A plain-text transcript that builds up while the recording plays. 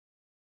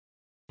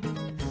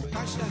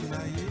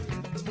ṣàlàyé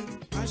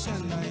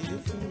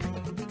fún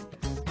wọn,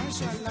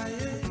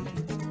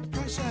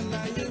 ká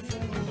ṣàlàyé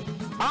fún wọn.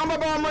 Àwọn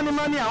bàbá wa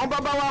mọ́nímọ́ní, àwọn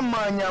bàbá wa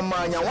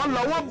mọ̀ọ̀yàn wọ́n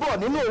lọ wọ́n bọ̀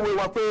nínú òwe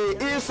wa pé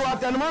iṣu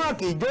àtẹnumọ́ràn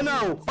kì í jóná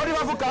o. Ó dé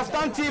wá fún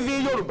Kaftan TV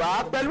Yorùbá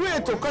pẹ̀lú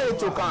ètò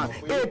kan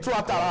ètò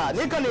àtàrà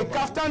níkànnì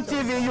Kaftan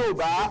TV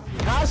Yorùbá.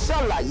 Ká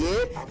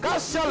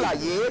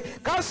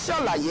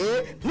ṣàlàyé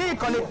ní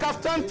ìkànnì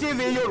Kaftan TV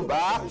Yorùbá.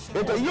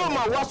 Ètò yóò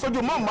máa wá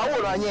sójú mọ́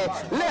màwòrán yẹn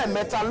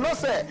lẹ́ẹ̀mẹ́ta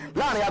lọ́sẹ̀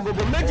láàrin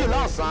agogo 12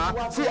 ọ̀sán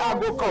sí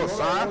aago 1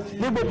 ọ̀sán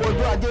ní gbogbo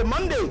ọjọ́ Ajé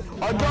Monday,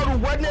 Ọjọ́rú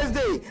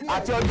Wednesday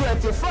àti ọjọ́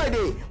Ẹtì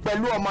Friday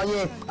pẹ̀lú ọmọ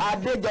yẹn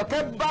Adejoke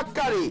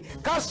Bakare.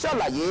 Ká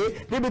ṣàlàyé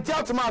níbi tí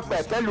a ti máa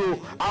pẹ̀ pẹ̀lú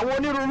àwọn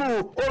onírúurú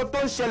ohun tó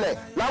ń ṣẹlẹ̀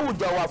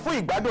láwùjọ wa fún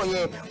ìgbádùn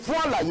yẹn. Fún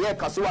àlàyé ẹ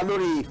kàn sí wa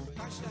lórí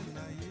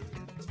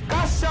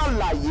Ká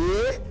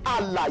ṣàlàyé,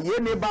 àlàyé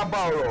ní bàbá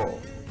ọ̀rọ̀.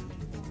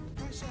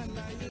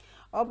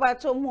 Ọba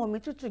tó mú omi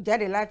tútù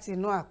jáde láti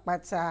inú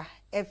àpáta,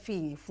 ẹ fi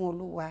ìyìn fún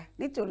Olúwa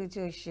nítorí tí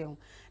ó ṣeun,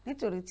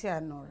 nítorí tí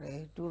àánú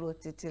rẹ̀ dúró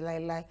títí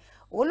láéláé.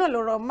 Òun náà ló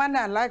rọ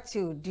mánà láti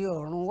òde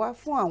ọ̀run wá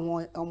fún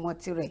àwọn ọmọ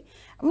tirẹ̀.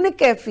 Ní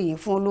kẹ́ fi ìyìn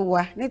fún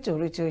Olúwa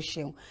nítorí tí ó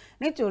ṣeun,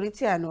 nítorí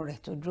tí àánú rẹ̀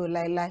tó dúró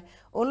láéláé.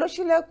 Òun ló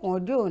ṣílẹ̀kùn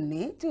ọjọ́ òní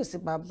tí ò sí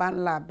bàbá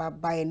ńlá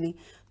bàbá ẹni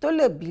tó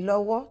lè bí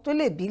lọ́wọ́, tó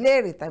lè bí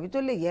léèrè tàbí tó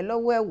lè yẹ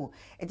lọ́wọ́ ẹ̀wò.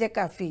 Ẹ jẹ́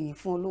ká fi ìyìn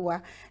fún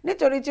Olúwa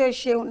nítorí tí ó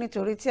ṣeun,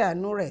 nítorí tí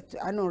àánú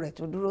rẹ̀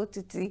tó dúró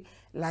títí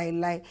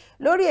láéláé.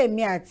 Lórí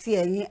èmi àti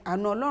ẹ̀yin,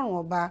 àánú Ọlọ́run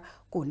ọba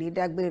kò ní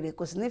dágbére,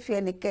 kò sì ní fi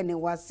ẹnikẹ́ni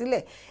wá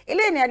sílẹ̀.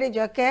 Ilé ní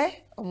Adéjọkẹ́,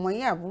 ọmọ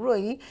yín àbúrò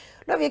yín,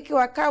 ló fi kí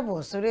wa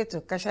káàbọ̀ sórí ètò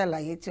Ká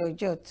Ṣàlàyé ti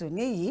ọjọ́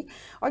tòní yìí.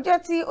 Ọjọ́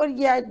tí ó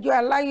jẹ́ ọjọ́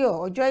aláyọ̀,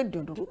 ọjọ́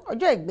ìdùnnú,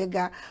 ọjọ́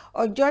ìgbéga,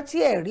 ọjọ́ tí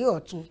ẹ̀rí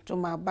ọ̀tun tó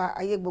máa bá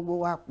ayé gbogbo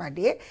wa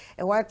pàdé.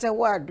 Ẹ wá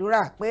tẹ́wọ́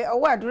àdúrà pé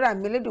ọwọ́ àdúrà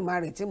mi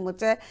Elédùmarè tí mo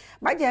tẹ́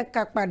má jẹ́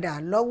ká padà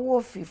lọ́wọ́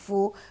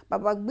òfìfo.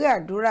 Bàbá gbé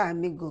àdúrà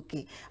mi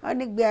gòkè. Wọ́n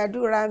ní gbé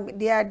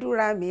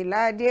àdúrà mi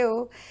ládé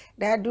o,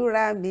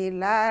 dàdúrà mi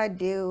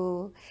ládé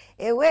o.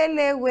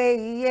 Ewéléwé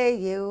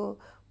iyeye o,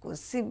 kò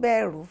sí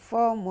bẹ̀rù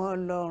fọ́mọ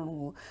Ọlọ́run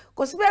o,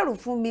 kò sí bẹ̀rù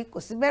fún mi, kò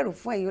sí bẹ̀rù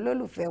fún ẹ̀yin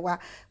olólùfẹ́ wa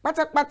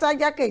pátápátá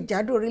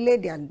jákèjádò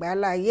orílẹ̀-èdè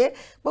àgbáláyé.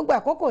 Gbogbo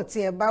àkókò tí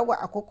ẹ bá wà,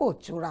 àkókò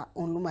ìtura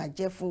òun ló máa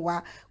jẹ́ fún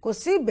wa. Kò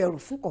sí ìbẹ̀rù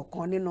fún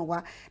kọ̀ọ̀kan nínú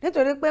wa,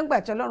 nítorí pé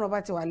ńgbà tí Ọlọ́run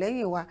bá ti wà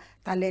lẹ́yìn wa,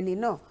 ta lẹni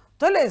náà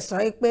tó lè sọ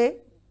pé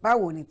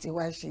báwo ni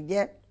tiwa ṣe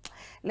jẹ́.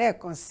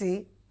 Lẹ́ẹ̀kan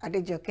sí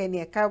Adéjọkẹ́ ní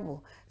ẹ káàbọ̀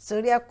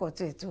sórí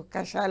àkọ́tún ètò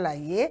Ká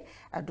Ṣàlàyé.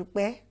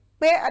 Àdúpẹ́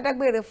pé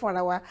adágbére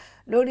fúnra wa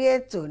lórí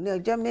ètò ní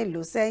ọjọ́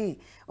mélòó sẹ́yìn.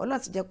 Ọlọ́run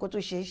ti jẹ́ kó tó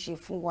ṣeé ṣe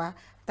fún wa,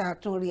 tá a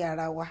tún rí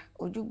ara wa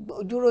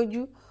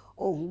ojúrójú,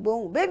 òun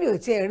gbóhùn. Bébí ò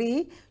tiẹ̀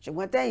rí,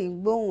 ṣùgbọ́n tẹ́yìn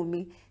gbóhùn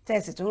mi,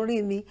 tẹ́sì tún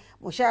rí mi,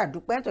 mo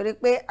ṣàdúpẹ́ nítorí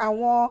pé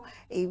àwọn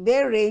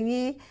ìbéèrè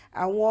yín,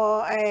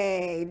 àwọn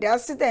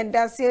ìdásí tẹ̀ ń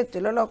dá sí ètò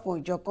lọ́lọ́kan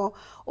òjọ̀kan,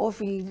 ó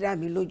fi dá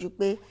mi lójú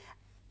pé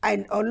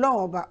Ọlọ́run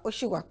ọba ó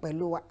sì wà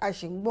pẹ̀lú wa, a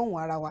sì ń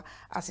gbóhùn ara wa,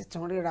 a sì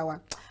tún ríra wa.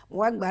 Mo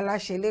wá gbà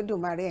láṣẹ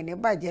Elédùmarè, ẹ̀ ní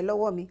bàjẹ́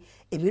lọ́wọ́ mi,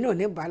 èmi náà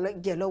ní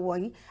bàjẹ́ lọ́wọ́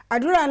yín.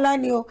 Àdúrà ńlá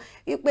ni o,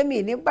 wípé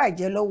mi ní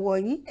bàjẹ́ lọ́wọ́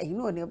yín, ẹ̀yin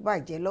náà ní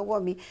bàjẹ́ lọ́wọ́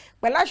mi.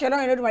 Pẹ̀lú àṣẹ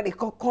Ọlọ́run Elédùmarè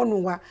kankan nu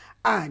wa,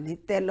 a ní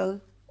tẹ́ lọ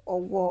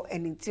ọwọ́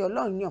ẹni tí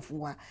Ọlọ́run yàn fún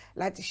wa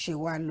láti ṣe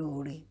wa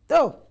lóore.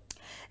 Tó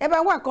ẹ bá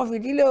wà kan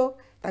fìdílé o,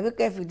 tàbí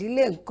kẹ́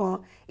fìdílé nǹkan,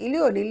 ilé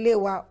ò ní lé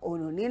wa,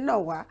 òun ò ní nà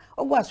wá,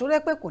 ogun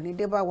àsúrépè kò ní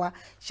dé bá wa.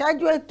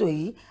 Ṣáájú ètò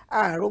yìí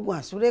àrógun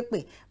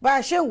àsúrépè, bá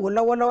a ṣe ń wò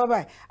lọ́wọ́lọ́wọ́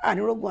báyìí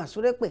ànírógun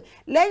àsúrépè,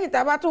 lẹ́yìn tá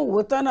a bá tún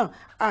wò tán náà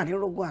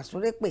ànírógun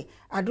àsúrépè.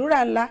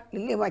 Àdúrà ńlá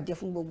lílé máa jẹ́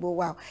fún gbogbo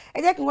wa.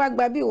 Ẹ jẹ́ kí n wá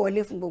gba bí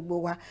ìwọlé fún gbogbo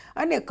wa.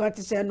 Wọ́n nìkan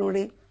ti sẹnu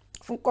re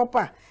fún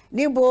kọ́pà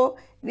níbo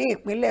ní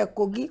ìpínlẹ̀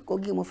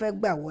Kogi mo fẹ́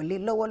gbà wọlé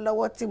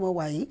lọ́wọ́lọ́wọ́ tí mo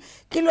wà yìí.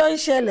 Kí ló ń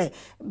ṣẹlẹ̀?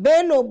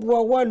 Bello bu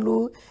ọwọ́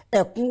lu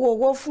ẹ̀kúnwó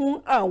owó fún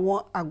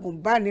àwọn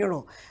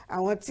àgùnbánirọ̀,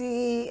 àwọn tí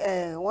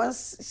wọ́n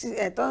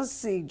tó ń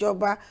sin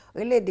ìjọba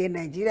orílẹ̀-èdè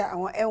Nàìjíríà,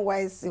 àwọn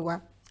NYSC wa.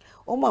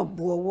 Ó mọ̀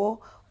bu ọwọ́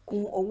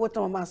kún owó tí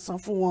wọ́n máa san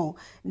fún wọn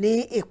ní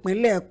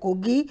ìpínlẹ̀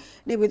Kogi.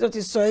 Níbi tó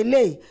ti sọ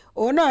eléyìí,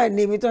 òun náà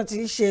níbi tó ti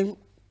ń ṣe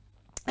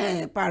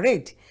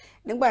parade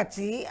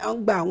nígbàtí wọ́n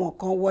gba àwọn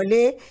kan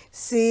wọlé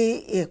sí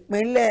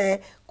ìpínlẹ̀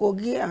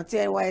Kogi àti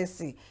NYSC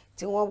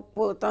tí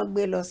wọ́n tán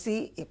gbé lọ sí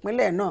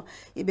ìpínlẹ̀ náà.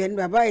 Ibẹ̀ ni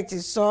bàbá yìí ti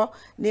sọ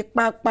ní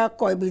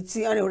pápákọ̀ ibi tí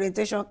wọ́n ní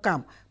orientation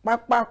camp,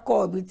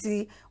 pápákọ̀ ibi tí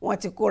wọ́n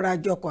ti kóra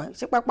jọkọ̀.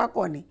 Ṣé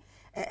pápákọ̀ ni?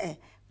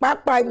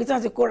 Pápá ibi tí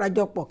wọ́n ti kóra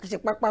jọpọ̀, kì í ṣe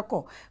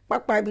pápákọ̀,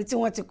 pápá ibi tí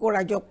wọ́n ti kóra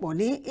jọpọ̀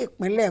ní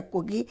ìpínlẹ̀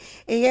Kogi.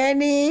 Ìyẹn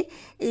ní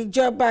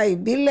ìjọba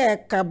ìbílẹ̀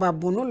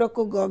Kababunu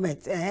local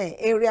government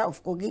area of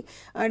Kogi.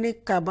 Wọ́n ní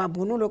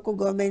Kababunu local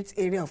government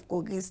area of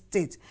Kogi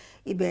state.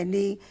 Ibẹ̀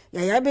ni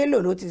Yàyà Bello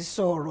ló ti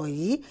sọ ọ̀rọ̀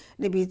yìí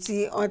níbi tí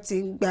wọ́n ti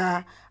ń gba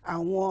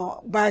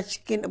àwọn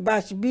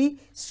batch B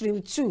stream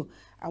 2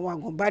 àwọn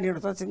àgùnbánirọ̀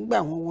tó ti ń gbà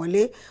wọ́n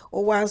wọlé.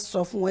 Ó wá sọ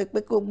fún wọn pé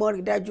kó gbọ́n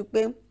rí dájú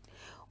pé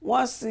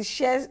wọ́n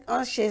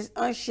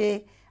ṣe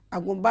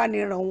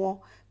àgùnbánirọ̀ wọn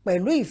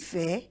pẹ̀lú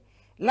ìfẹ́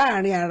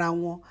láàrin ara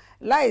wọn,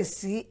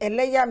 láìsí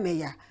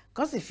ẹlẹ́yàmẹ̀yà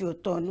kán sì fi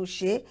òótọ́ ọ̀nù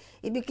ṣe é.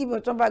 Ibikíbi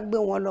tó bá gbé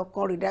wọn lọ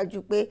kán rí dájú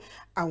pé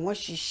àwọn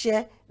ṣiṣẹ́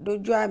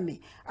dójú àmì,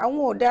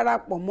 àwọn ò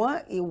darapọ̀ mọ́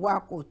ìwà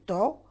kò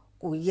tọ́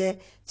kò yẹ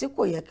tí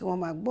kò yẹ kí wọ́n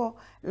máa gbọ́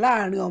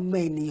láàrin ọmọ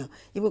ènìyàn.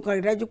 Ibi kan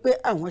rí dájú pé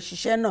àwọn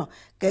ṣiṣẹ́ náà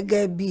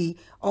gẹ́gẹ́ bí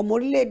ọmọ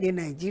orílẹ̀-èdè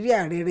Nàìjíríà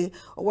rere.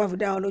 Ó wá fi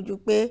dá wọn lójú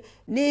pé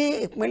ní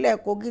ìpínlẹ̀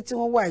Kogi tí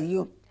wọ́n wà yìí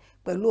o,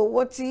 pẹ̀lú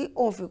owó tí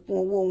òun fi kún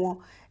owó wọn,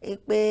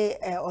 pé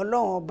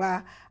Ọlọ́run ọba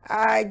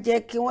á jẹ́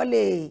kí wọ́n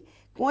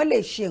lè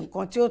ṣe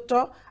nǹkan tí ó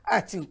tọ́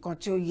àti nǹkan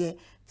tí ó yẹ,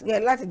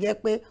 láti jẹ́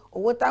pé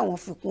owó táwọn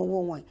fi kún owó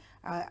wọn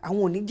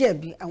àwọn ò ní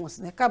jẹ̀bi, àwọn sì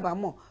ní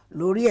kábàámọ̀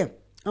lórí ẹ̀.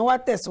 Wọ́n wá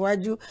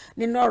tẹ̀síwájú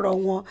nínú ọ̀rọ̀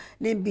wọn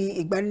níbi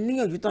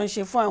ìgbaniníyànjú tó ń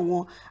ṣe fún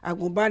àwọn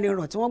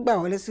agùnbánirọ̀ tí wọ́n gbà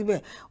wọlé síbẹ̀.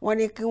 Wọ́n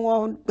ní kí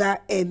wọ́n gba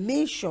ẹ̀mí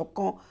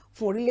ìṣọ̀kan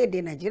fún orílẹ̀-èdè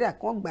Nàìjíríà,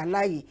 kí wọ́n gbà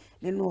láàyè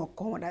nínú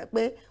ọkàn wọn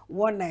pé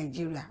wọ́n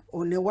Nàìjíríà ò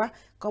ní wá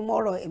kán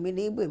mọ́rọ̀ èmi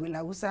ní Ìgbò, èmi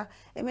làwúsá,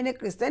 èmi ní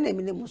Kìrìsìtẹ́nì,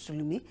 èmi ní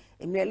Mùsùlùmí,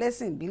 èmi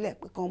ẹlẹ́sìn ìbílẹ̀,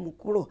 pé kán mú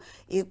kúrò,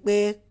 pé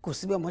kò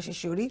síbẹ̀ mọ́ ṣe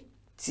ṣorí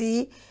tí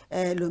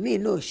ẹlòmíì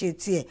náà ṣe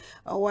tiẹ̀.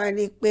 Wọ́n wá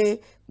ní pé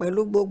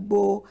pẹ̀lú gbogbo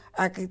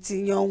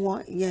akitiyan wọn,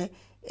 ìyẹn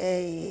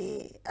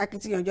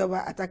akitiyan ìjọba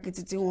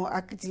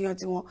akitiyan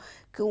tiwọn,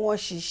 kí wọ́n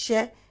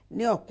ṣiṣẹ́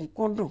ní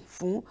ọ̀kúnkúndùn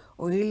fún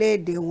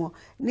orílẹ̀-èdè wọn.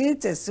 Ní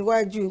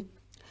ìtẹ̀síwájú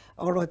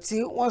ọ̀rọ̀ tí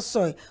wọ́n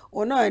sọ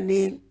òun náà ni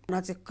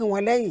wọ́n ti kí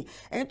wọn lẹ́yìn.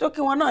 Ẹni tó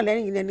kí wọn náà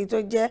lẹ́yìn ẹni tó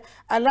jẹ́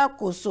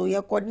alákòóso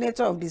yẹn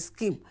coordinator of the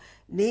scheme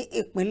ní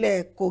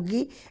ìpínlẹ̀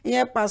Kogi,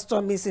 ìyẹn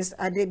Pastor Mrs.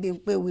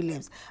 Adebimpe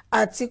Williams,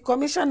 àti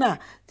commissioner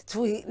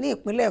ní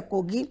ìpínlẹ̀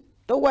Kogi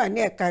tó wà ní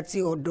ẹ̀ka ti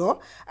ọ̀dọ́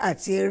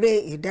àti eré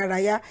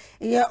ìdárayá,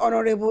 ìyẹn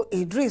Honourable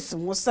Idris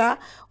Musa.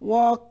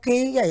 Wọ́n kí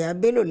Yàyà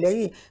Bello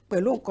lẹ́yìn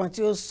pẹ̀lú nǹkan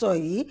tí ó sọ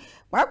yìí,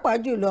 pàápàá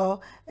jùlọ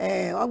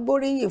wọ́n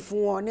gbóríyìn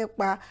fún wọn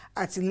nípa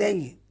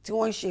àtìlẹ́yìn tí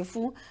wọ́n ń ṣe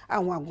fún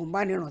àwọn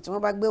agùnbánirọ̀ tí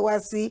wọ́n bá gbé wá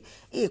sí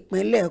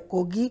ìpínlẹ̀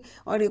Kogi.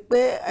 Wọ́n rí i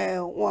pé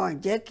wọ́n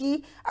jẹ́ kí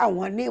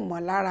àwọn ní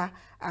ìmọ̀lára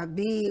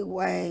àbí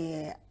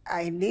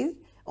àìní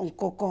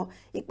nǹkan kan,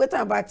 ìpé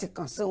tàn bá ti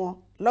kàn sí wọn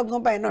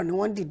lọ́gán báyìí náà ni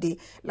wọ́n dìde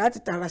láti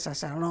tara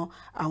ṣàṣà ran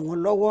àwọn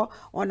lọ́wọ́.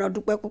 Wọ́n náà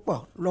dúpẹ́ púpọ̀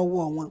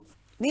lọ́wọ́ wọn.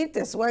 Ní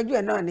ìtẹ̀síwájú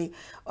ẹ̀ náà ni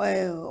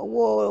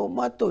owó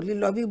mọ́tò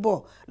lílọ bíbọ̀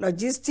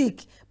logistic,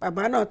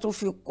 bàbá náà tún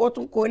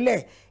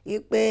kólẹ̀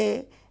pé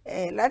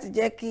láti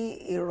jẹ́ kí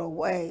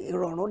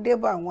ìrọ̀rùn dé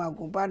bá àwọn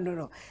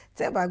agùnbánirọ̀.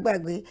 Tẹ́ bá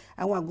gbàgbé,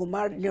 àwọn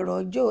agùnbánirọ̀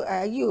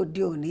ayé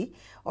òde òní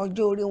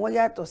ọjọ́ orí wọn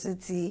yàtọ̀ sí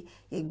ti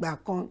ìgbà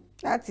kan,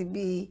 láti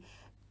bíi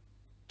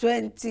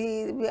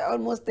 20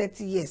 almost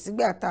 30 years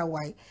sígbà tá a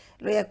wà yìí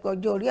ló yẹ kí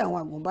ọjọ́ orí àwọn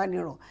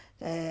agùnbánirọ̀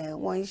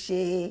wọ́n ń ṣe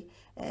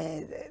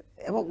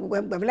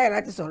gbẹ̀mí láì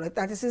láti sọ̀rọ̀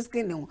 36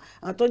 kìnìún wọn.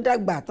 Àwọn tó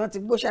dàgbà tán ti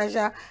gbó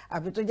ṣáṣá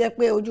àbí tó jẹ́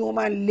pé ojú wọn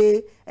máa ń lé,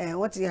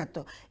 wọ́n ti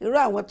yàtọ̀. Irú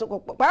àwọn tó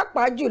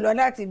pàápàá jùlọ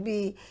láti bí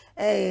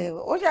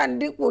ó ṣà ń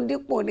dípò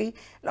ní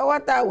lọ́wọ́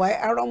tá a wà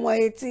arọ́mọ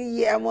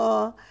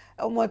 18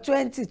 ọmọ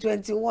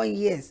 20-21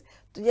 years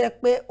tó jẹ́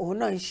pé òun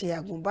náà ń ṣe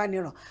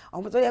agùnbánirọ̀.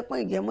 Àwọn tó yẹ pé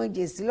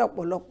ìjẹ́mọ́jẹ sí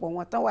lọ́pọ̀lọpọ̀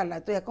wọn tán wà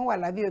tó yẹ kán wà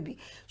lábẹ́ òbí,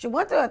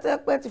 ṣùgbọ́n tó yẹ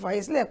pé ti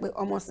fàyè sílẹ̀ pé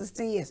ọmọ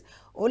 16 years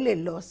ó lè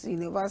lọ sí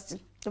yunifásitì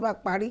tó bá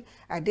parí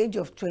at the age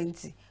of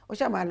 20 ó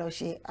ṣáà máa lọ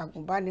ṣe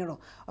agùnbánirọ̀.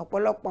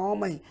 Ọ̀pọ̀lọpọ̀ àwọn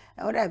ọmọ yìí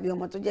wọ́n dàbí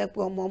ọmọ tó jẹ́ pé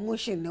ọmọ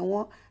múṣì ni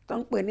wọ́n tó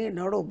ń pè ní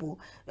ìnáròbó.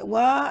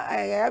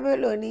 Wọ́n Yàyà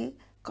Bello ní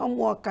kán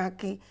mú ọkàn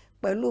akin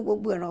pẹ̀lú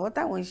gbogbo ìrànwọ́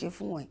táwọn ń ṣe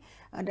fún wọn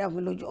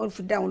yìí. Ó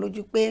fi dá wọn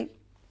lójú pé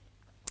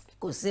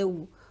kò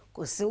séwu,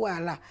 kò sí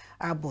wàhálà,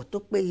 ààbò tó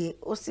péye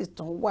ó sì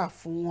tún wà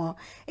fún wọn.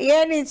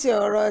 Ìyẹn ní ti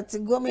ọ̀rọ̀ ti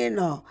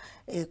gómìnà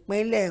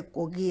ìpínlẹ̀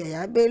Kogi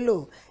Yàyà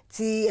Bello,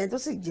 tí ẹni tó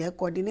sì jẹ́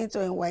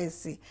coordinator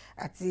NYSC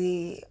àti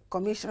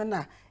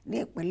commissioner ní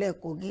ìpínlẹ̀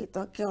Kogi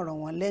tán kí ọ̀rọ̀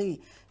wọn lẹ́yìn.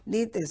 Ní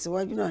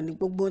ìtẹ̀síwájú náà ni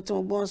gbogbo tí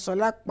wọ́n gbọ́ ń sọ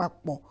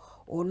lápapọ̀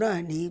òun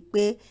náà ni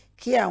pé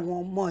kí àwọn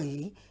ọmọ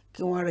yìí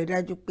kí wọ́n rí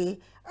dájú pé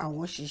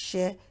àwọn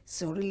ṣiṣẹ́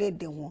sí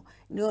orílẹ̀-èdè wọn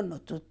ní ọ̀nà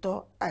tó tọ́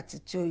àti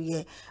tí ó yẹ.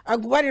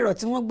 Agùnbánirọ̀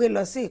tí wọ́n gbé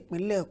lọ sí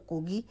ìpínlẹ̀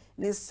Kogi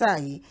ní sáà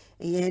yìí,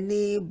 ìyẹn ní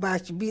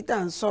batch b tá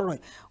à ń sọ̀rọ̀,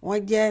 wọ́n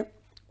jẹ́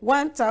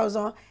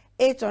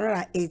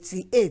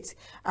 1,888.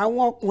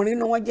 Àwọn ọkùnrin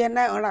ni wọ́n jẹ́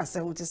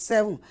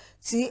 977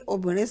 tí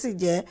obìnrin sì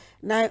jẹ́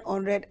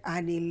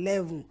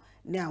 911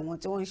 ní àwọn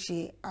tí wọ́n ń ṣe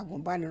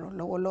agùnbánirọ̀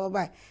lọ́wọ́lọ́wọ́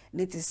báyìí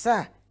ní ti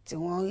sáà tí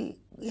wọ́n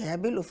Yàyà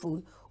Bello fún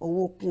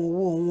owó kún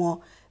owó wọn.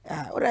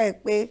 Ó dàbí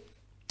pé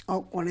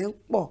ọkùnrin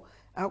pọ̀,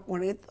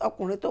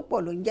 ọkùnrin tó pọ̀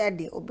ló ń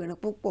jáde, obìnrin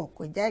púpọ̀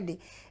kò jáde.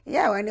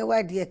 Ìyá wa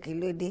níwádìí ẹ̀ kí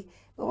ló dé,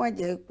 ó wọ́n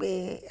jẹ́ pé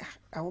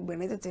àwọn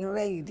obìnrin tó ti ń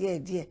rẹ́yìn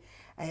díẹ̀díẹ̀.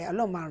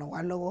 Ọlọ́run máa ràn wá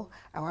lọ́wọ́,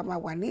 àwa máa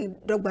wà ní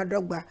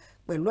dọ́gbadọ́gba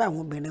pẹ̀lú àwọn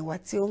obìnrin wa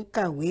tí ó ń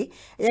kàwé.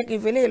 Ẹ jẹ́ kí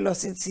n fi lè lọ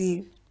sí ti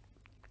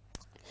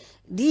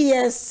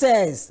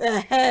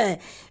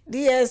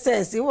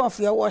DSS wọ́n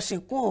fi ọwọ́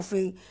ṣìnkún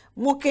òfin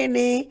mú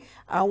kíni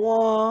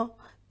àwọn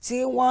tí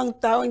wọ́n ń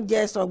ta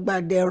oúnjẹ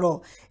sọ̀gbàdẹ̀rọ̀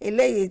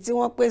eléyìí tí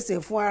wọ́n pèsè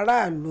fún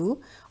aráàlú.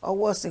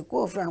 Ọwọ́ ṣìnkún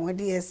òfin àwọn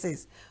DSS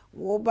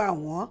wọ́n bá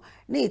wọn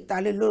ní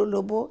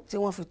ìtalélólobó tí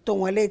wọ́n fi tó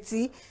wọn létí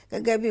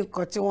gẹ́gẹ́ bí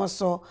nǹkan tí wọ́n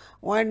sọ.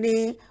 Wọ́n ní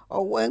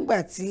ọwọ́ ẹ̀ngbà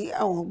tí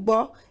àwọn gbọ́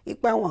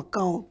ipa wọn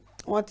kan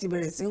wọ́n ti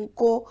bẹ̀rẹ̀ sí ń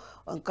kó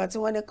nǹkan tí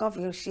wọ́n ní kàn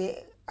fi ṣe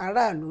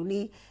aráàlú ní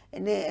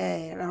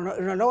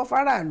ìrànlọ́wọ́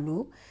fáráàlú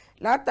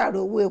látàrí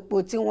owó epo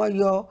tí wọ́n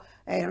yọ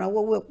ìrànwọ́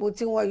owó epo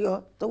tí wọ́n yọ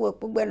tówó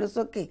epo gbẹnu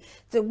sókè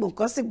tí gbogbo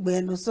nǹkan sì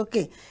gbẹnu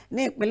sókè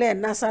ní ìpínlẹ̀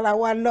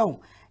Nasarawa lọ́hùn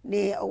ní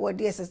ọwọ́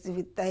DSS ti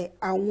fi tẹ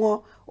àwọn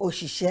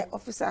òṣìṣẹ́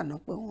ọ́fíìsà náà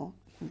pé wọ́n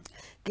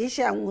kì í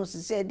ṣe àwọn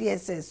òṣìṣẹ́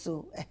DSS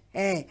o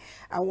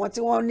àwọn tí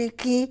wọ́n ní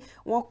kí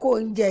wọ́n kó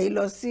oúnjẹ yìí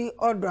lọ sí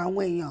ọ̀dọ̀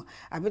àwọn èèyàn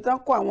àbí tán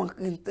kó àwọn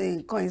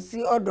nǹkan yìí sí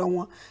ọ̀dọ̀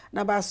wọn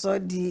náà bá sọ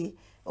di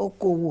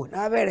okòwò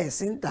náà bẹ̀rẹ̀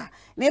sí ń tà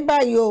ní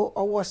báyìí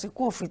ọwọ́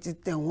síkún òfin ti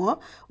tẹ̀ wọ́n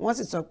wọ́n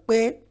sì sọ pé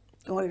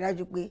kí wọ́n rí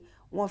dájú pé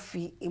wọ́n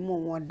fi imú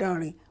wọn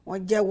dánrin wọ́n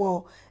jẹ́wọ́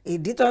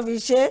ìdí tó fi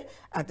ṣe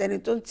àtẹni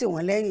tó ń tì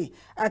wọ́n lẹ́yìn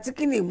àti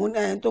kí ni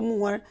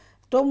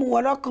tó mú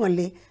wọn lọ́kàn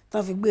le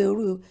tán fi gbé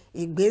irú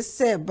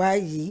ìgbésẹ̀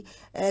báyìí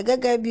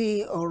gẹ́gẹ́ bí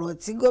ọ̀rọ̀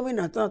tí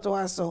gómìnà tán tó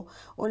wá sọ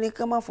ó ní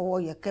kán má fọwọ́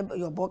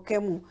yọ̀bọ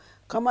kẹ́mu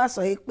kán má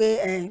sọ pé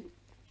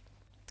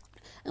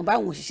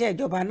báwọn òṣìṣẹ́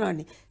ìjọba náà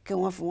ni kí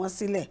wọ́n fi wọ́n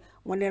sílẹ̀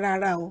wọ́n ní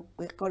rárá o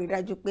pé kán rí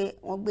dájú pé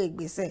wọ́n gbé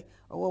ìgbésẹ̀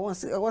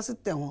ọwọ́ sì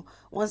tẹ̀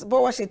wọ́n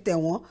bọ́wọ́ ṣe tẹ̀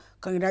wọ́n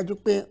kán rí dájú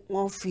pé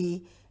wọ́n fi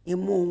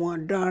imú wọn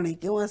dánrin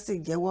kí wọ́n sì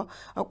jẹ́wọ́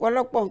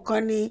ọ̀pọ̀lọpọ̀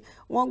nǹkan ni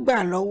wọ́n gbà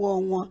lọ́wọ́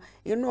wọn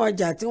inú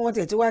ọjà tí wọ́n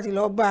tẹ̀ tí wá ti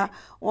lọ bá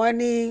wọn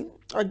ní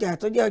ọjà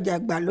tó jẹ́ ọjà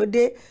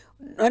gbàlódé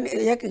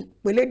ẹ̀yẹ́ kì í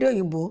pelédè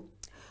òyìnbó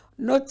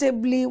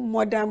notably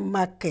modern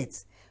market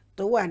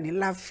tó wà ní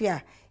láfíà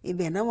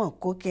ibẹ̀ náà mọ̀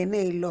kó kẹ́né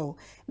lọ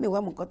mi wá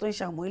mọ̀ nǹkan tó ń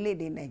ṣàmú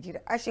orílẹ̀-èdè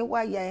Nàìjíríà a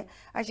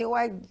ṣe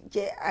wá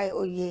jẹ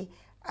oyè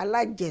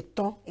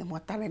alájẹtán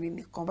ìmọ̀tálẹ́ni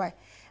nìkan báyìí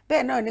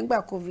bẹ́ẹ̀ náà nígbà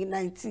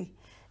COVID-19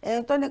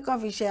 ẹni tó ní kàn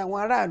fi ṣe àwọn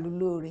aráàlú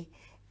lóore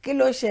kí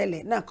ló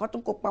ṣẹlẹ̀ náà kàn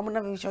tún kó pamọ́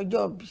náà fi ṣọjọ́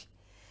òbí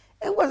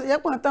ẹgbẹ́ ọ̀sẹ̀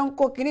jẹ́pọ̀ tó ń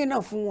kó kinní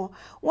náà fún wọn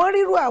wọ́n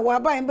rírú àwa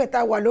báyìí ń bẹ̀ tá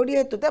a wà lórí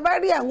ètò tẹ́ bá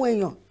rí àwọn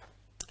èèyàn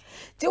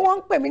tí wọ́n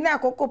ń pè mí ní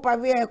àkókò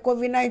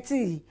COVID-19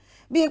 yìí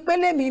bíi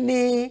pélé mi ni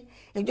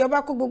ìjọba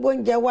kó gbogbo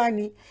oúnjẹ wá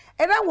ni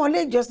ẹ dáwọn ilé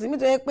ìjọsìn mi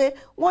tó yẹ pé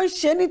wọ́n ń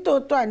ṣe ní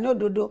tòótọ́ àní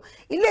òdodo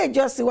ilé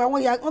ìjọsìn wa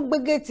wọ́n gbé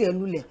géètì ẹ̀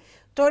lulẹ̀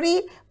torí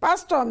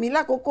pásítọ̀ mi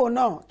lákòókò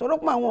náà torí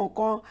pé àwọn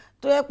nǹkan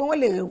tó yẹ pé wọ́n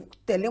lè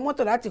tẹ̀lé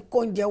mọ́tò láti kó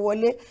oúnjẹ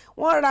wọlé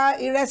wọ́n ra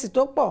ìrẹsì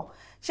tó pọ̀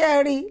ṣe é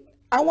rí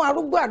àwọn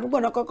arúgbó àdúgbò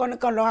náà kọ́kọ́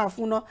nìkan lọ́ọ́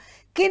àfún náà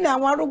kí ni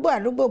àwọn arúgbó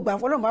àdúgbò gbà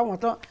fọlọ́mọ àwọn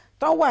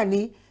tán wà ní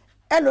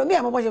ẹlòmíì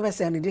àmọ́ bọ́ ṣe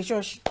fẹsẹ̀ rìn dé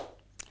ṣọ́ọ̀ṣì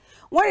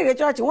wọ́n rìn dé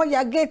ṣọ́ọ̀ṣì wọ́n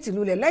ya géètì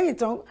lulẹ̀ lẹ́yìn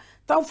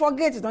tán fọ́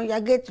géètì tán ya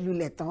géètì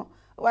lulẹ̀ tán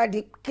wá di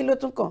kí ló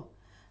tún kàn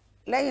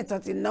lẹ́yìn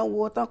tán ti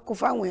náwó tán kó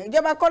fáwọn èèyàn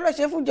ìjọba kọ́ ló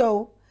ṣe fúnjọ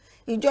o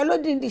ìjọ ló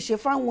dìndì ṣe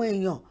fáwọn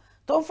èèyàn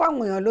tó ń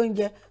fáwọn èèyàn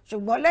lóúnjẹ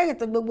ṣùgbọ́n lẹ́yìn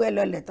tó gbogbo ẹ̀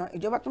lọlẹ̀ tán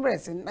ìjọ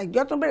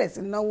tún bẹ̀rẹ̀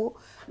sí náwó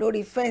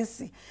lórí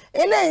fẹ́ǹsì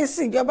eléyìí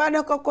sì ìjọba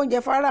náà kọ́kọ́ oúnjẹ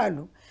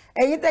fáráàlú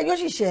ẹ̀yin tẹ́ yóò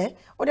ṣiṣẹ́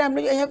ó dá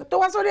mi lójú ẹ̀yin tó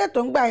wá sórí ètò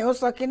ń gbà yẹn ó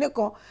sọ kinní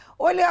kan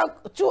ó lé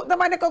tó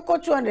bá ní kókó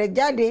 200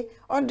 jáde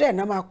 100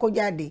 náà máa kó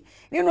jáde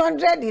nínú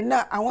 100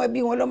 náà àwọn ẹbí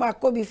wọn ló máa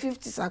kó bíi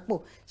 50 sápò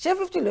ṣé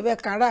 50 ló fẹ́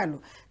kan aráàlú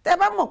tẹ́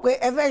bá mọ̀ pé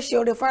ẹ fẹ́ ṣe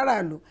oore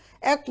fáráàlú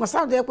ẹ pọ̀n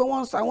sáwọn tó yẹ pé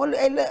wọ́n ń sọ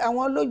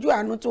àwọn lójú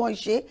àánú tí wọ́n ń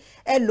ṣe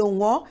ẹ lò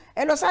wọ́n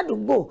ẹ lọ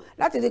sádùúgbò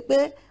láti rí i pé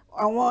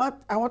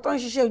àwọn tó ń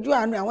ṣiṣẹ́ ojú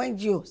àánú àwọn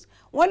NGOs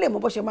wọ́n lè mọ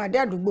bó ṣe máa dé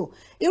àdúgbò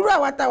irú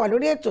àwa tá a wà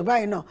lórí ètò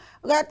báyìí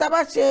náà tá a bá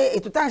ṣe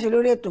ètò tá à ń ṣe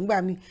lórí ètò ńgbà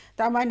mi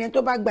tá a máa ní ẹni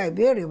tó bá gba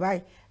ìbéèrè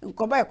báyìí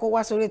nǹkan báyìí kó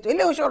wá sórí ètò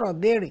ilé ìṣòro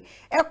béèrè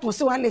ẹ kùn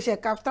sí wa lè ṣe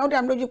Kaftan ó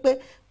dá mi lójú pé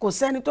kò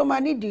sẹ́ni tó máa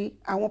nídìí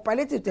àwọn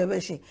palliative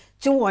tẹ̀fẹ̀ ṣe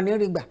tí wọ́n ní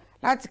rí gbà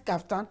láti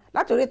Kaftan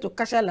látòrí ètò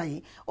Kasalaye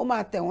ó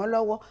máa tẹ̀ wọ́n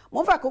lọ́wọ́ mo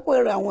ń fà àkókò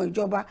èrò àwọn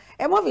ìjọba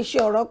ẹ má fi ṣe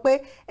ọ̀rọ̀ pé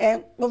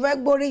mo fẹ́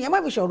gbórí yẹn má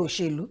fi ṣọ̀rọ̀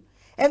òṣèlú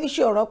ẹ fi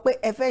ṣe ọ̀rọ̀ pé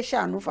ẹ fẹ́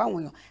ṣàánú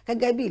fáwọn èèyàn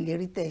gẹ́gẹ́ bí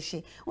ìlérí tẹ́ ẹ ṣe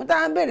wọn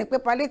táwọn ń béèrè pé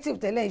palliative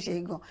tẹ́lẹ̀ ń ṣe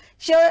gan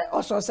ṣé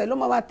ọ̀sọ̀ọ̀sẹ̀ ló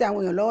máa tẹ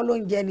àwọn èèyàn lọ́wọ́ ló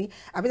ń jẹ ni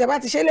àbí tẹ́ bá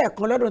ti ṣe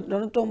lẹ́ẹ̀kan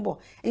lọ́dún tó ń bọ̀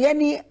ìyẹn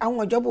ni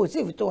àwọn ìjọba ò tí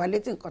ì fi tó wa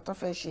létí nǹkan tó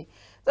fẹ́ ṣe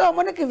tó ọmọ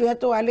ní kì í fi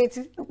tó wa létí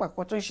nípa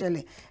kan tó ń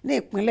ṣẹlẹ̀ ní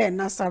ìpínlẹ̀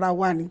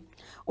Nasarawa ni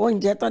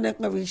oúnjẹ tó ní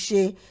kan fi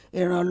ṣe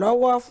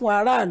ìrànlọ́wọ́ fún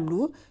aráàlú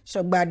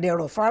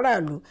ṣọ̀gbàdẹ̀rọ̀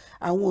fáráàlú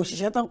àwọn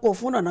òṣìṣẹ́ tó ń kó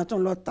fún ọ̀nà tó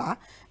ń lọ tà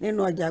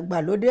nínú ọjà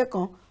gbàlódé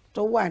kan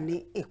tó wà ní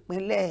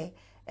ìpínlẹ̀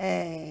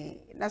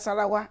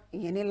Nasarawa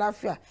ìyẹn ní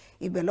láfíà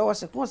ibẹ̀ lọ́wọ́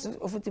síkún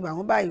òfin ti bà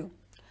wọ́n báyìí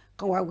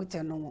kan wá wí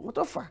tẹnu wọn wọn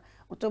tó fà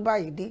wọn tó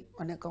báyìí dé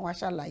ọ̀nà kan wá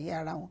ṣàlàyé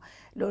ara wọn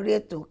lórí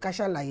ètò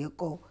Kasalaye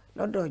kọ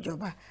lọ́dọ̀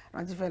ìjọba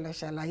wọn ti fẹ́ lọ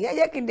ṣàlàyé ẹ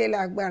jẹ́ kí n délé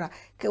agbára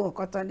kí wọn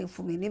kọ́ tán ní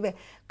fún mi níbẹ̀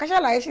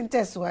Kasalaye ṣì ń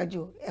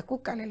tẹ̀síwájú ẹ kú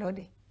kalẹ̀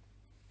lọ́dẹ̀.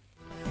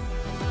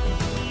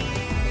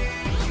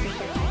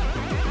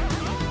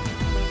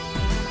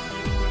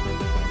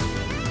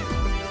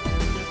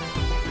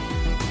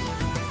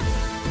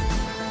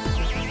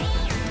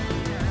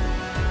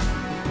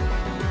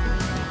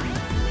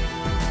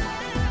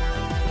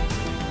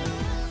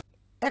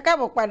 ẹ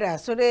káàbọ̀ padà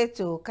sórí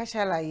ètò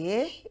Kasalaye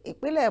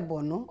ìpínlẹ̀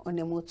Borno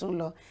òní mo tún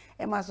lọ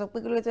ẹ máa sọ pé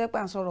kí ló tẹ́ pà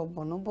ń sọ̀rọ̀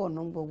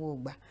Borno gbogbo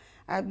ìgbà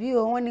àbí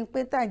o wọ́n ní pé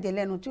tàǹjẹ́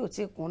lẹ́nu tí ò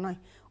tí ì kún náà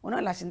òun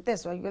náà la sì ń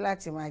tẹ̀síwájú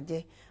láti máa jẹ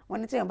wọ́n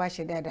ní téèyàn bá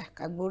ṣe dáadáa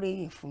ká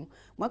gbóríyìn fún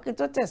mọ́ kí n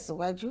tó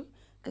tẹ̀síwájú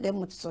gẹ́gẹ́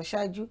mo ti sọ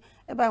ṣáájú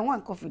ẹ bá wọn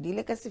nǹkan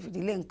fìdílé kẹ́sì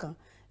fìdílé nǹkan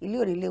ilé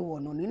onílé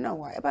wọ̀nà nínà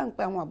wá. Ẹ bá ń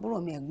pe àwọn àbúrò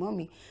mi ẹ̀gbọ́n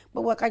mi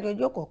gbogbo kájọ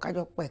jókòó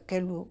kájọ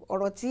pẹ̀kẹ́lu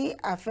ọ̀rọ̀ tí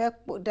a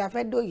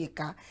fẹ́ dòye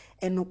ká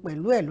ẹnu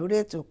pẹ̀lú ẹ̀ lórí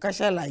ètò Ká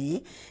Sálàyé.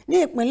 Ní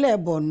ìpínlẹ̀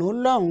Borno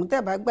lọ́hùn-ún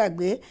tẹ́ bá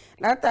gbàgbé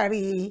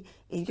látàrí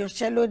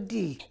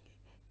ìyanṣẹ́lódì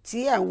tí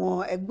àwọn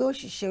ẹgbẹ́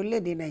òṣìṣẹ́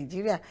orílẹ̀-èdè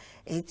Nàìjíríà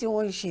èyí tí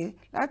wọ́n ń ṣe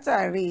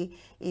látàrí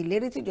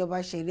ìlérí tíjọba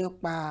ṣe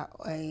nípa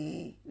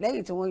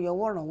lẹ́yìn tí wọ́n yọ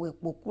owó ìrànwọ́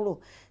epo kúrò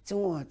tí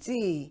wọ́n tí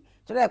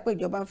tó dà pé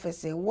ìjọba ń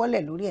fẹsẹ̀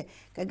wọ́lẹ̀ lórí ẹ̀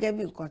gẹ́gẹ́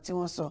bí nǹkan tí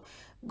wọ́n sọ.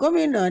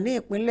 Gómìnà ní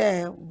ìpínlẹ̀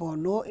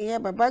Borno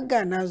ìyẹn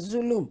Babagana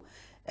Zulum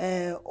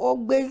ó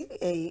gbé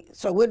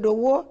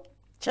sọ̀wédowó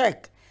check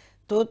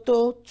tó tó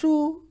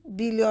 2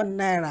 billion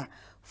naira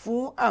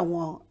fún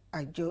àwọn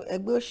àjọ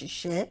ẹgbẹ́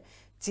òṣìṣẹ́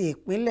ti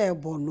ìpínlẹ̀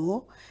Borno.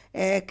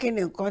 Kí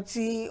ni nǹkan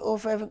tí ó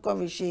fẹ́ fi kọ́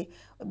fi ṣe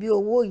bí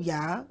owó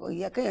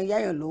kéèyàn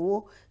yáyàn lówó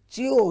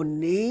tí ò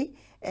ní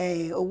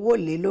owó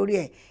lé lórí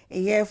ẹ̀,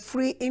 ìyẹn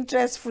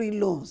interest free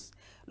loans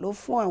ló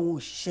fún àwọn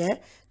òṣìṣẹ́.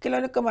 Kí ló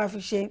ní kó máa fi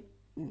ṣe?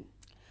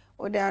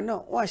 Ó dáa náà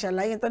wọ́n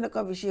àṣàlàyé tó ní kó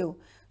fi ṣe o,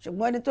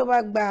 ṣùgbọ́n ẹni tó bá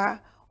gba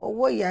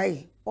owó ìyá yìí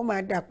ó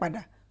máa dá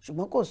padà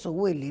ṣùgbọ́n kò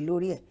sówó èlé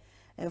lórí ẹ̀.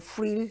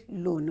 Free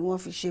loan ni wọ́n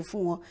fi ṣe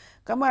fún wọn.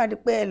 Ká máa di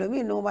pé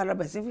ẹlòmíì ni wọ́n máa lọ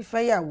bẹ̀ sí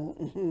fífẹ́yàwó,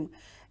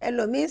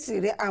 ẹlòmíì sì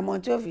rí àmọ́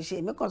tí ó fi ṣe.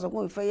 Èmi kàn sọ pé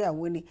òun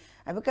fẹ́yàwó ni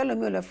àbí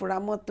kẹ́lòmíì ò lọ fi ra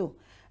mọ́tò,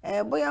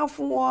 bóyá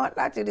fún wọn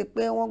láti rí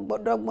pé wọ́n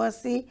dọ́gbọ́n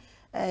sí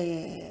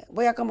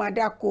bóyá kán máa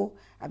dáko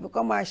àbí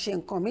kán máa ṣe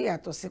nǹkan mí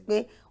yàtọ̀ sí pé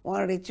wọ́n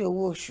ń retí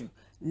owó oṣù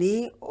ní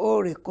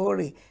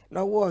òrèkóòrè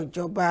lọ́wọ́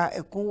ìjọba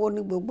ẹ̀kúnwó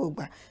ní gbogbo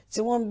ìgbà tí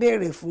wọ́n ń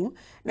béèrè fún.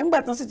 Nígbà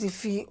tán sì ti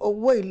fi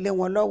owó ilé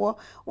wọn lọ́wọ́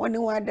wọ́n ní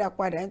wọ́n á dá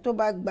padà. Ẹni tó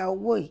bá gba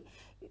owó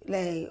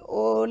yìí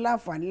ó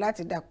láǹfààní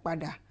láti dá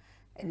padà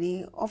ní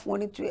wọ́n fún wọn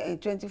ní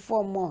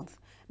 24 months,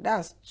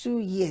 that's 2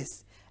 years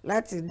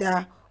láti dá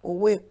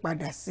owó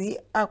ìpadà sí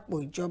àpò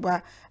ìjọba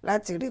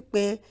láti rí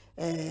pé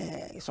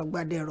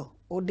ìsọ̀gbàdẹ̀rọ̀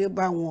ó dé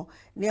bá wọn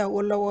ní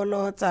ọwọ́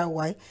lọ́wọ́lọ́wọ́ tá a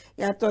wà yìí.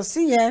 Yàtọ̀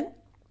sí yẹn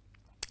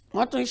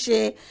wọ́n tún ṣe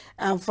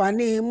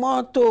àǹfààní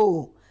mọ́tò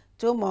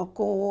tí ó mọ̀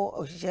kó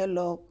òṣìṣẹ́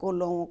lọ kó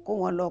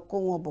wọn lọ kó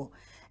wọn bọ̀.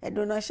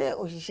 Ẹ̀dùnnáṣẹ́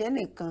òṣìṣẹ́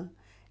nìkan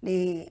ni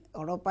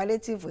ọ̀rọ̀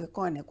palliative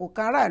kan ní kò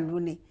káràlú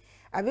ni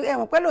àbí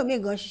ẹ̀wọ̀n pẹ́ lómi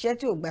gan ṣiṣẹ́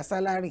tí ò gba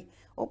sálárì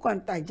ó kàn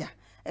ń tajà,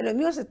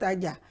 ẹlòmíì ò sì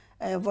tajà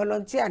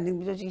volunteer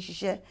níbi tó ti ń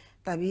ṣiṣẹ́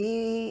tàbí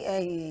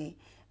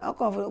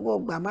ọkàn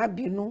fún gbà má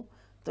bínú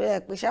tó yẹ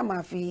pé ṣá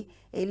máa fi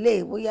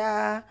eléyìí bóyá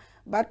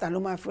bàtà ló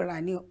máa fi rà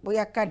ní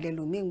bóyá káàdì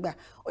ẹlòmíì gbà.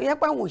 Ó yẹ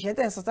pé àwọn òṣìṣẹ́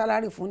tẹ̀ ń san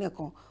sálárì fún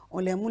nìkan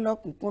òun lè mú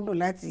lọ́kùnkúndùn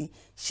láti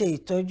ṣe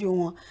ìtọ́jú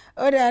wọn.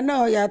 Ó dáa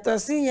náà yàtọ̀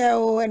sí yẹn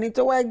o, ẹni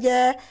tó wá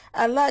jẹ́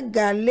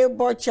alága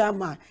labour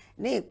chairman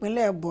ní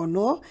ìpínlẹ̀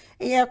Borno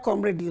ìyẹn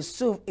Comrade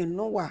Yusuf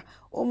Inuwa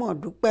ó mọ̀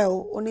dúpẹ́ o,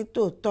 ó ní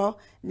tòótọ́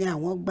ni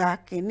àwọn gba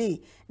kínní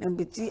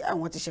níbi tí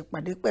àwọn ti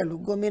ṣèpàdé pẹ̀lú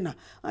gómìnà.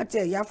 Wọ́n ti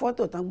ẹ̀yà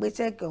fọ́tò tán gbé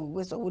ṣẹ́ẹ̀kì ọ̀hún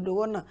gbé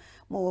sọ̀wédowó náà.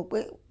 Mo wò pé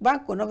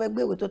báńkì náà fẹ́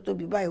gbé ìwé tó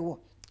tóbi báyìí wọ̀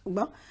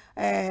ṣùgbọ́n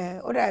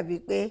ó dàbí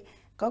pé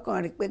kọ́kàn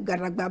rí pé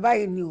gàdàgbà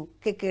báyìí ni o,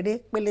 kékeré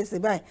pélésè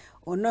báyìí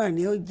òun náà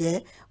ni ó jẹ́.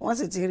 Wọ́n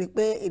sì ti rí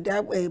pé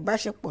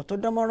ìbáṣepọ̀ tó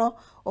dánmọ́rán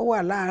ó wà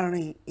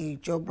láàárín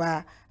ìjọba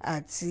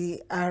àti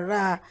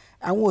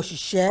àwọn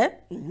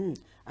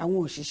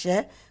òṣìṣẹ́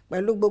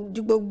pẹ̀lú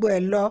gbogbo ẹ̀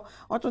lọ.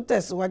 Wọ́n tún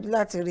tẹ̀síwájú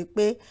láti rí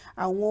pé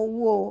àwọn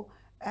owó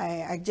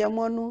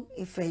àjẹmọ́nú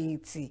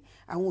ìfẹ̀yìntì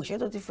àwọn òṣìṣẹ́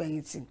tó ti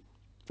fẹ̀yìntì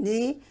ní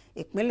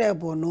ìpínlẹ̀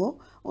Borno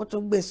ó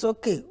tún gbé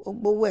sókè, ó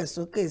gbówó ẹ̀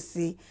sókè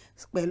sí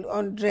pẹ̀lú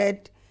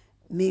 100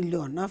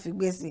 million náà fi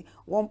gbé sí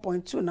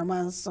 1.2 náà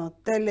máa ń san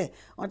tẹ́lẹ̀.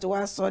 Wọ́n ti wá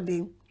sọ di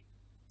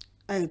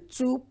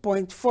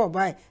 2.4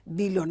 báyìí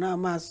billion náà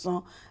máa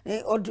san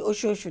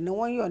oṣooṣù ni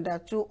wọ́n yọ̀ǹda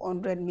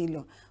 200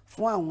 million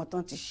fún àwọn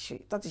tán ti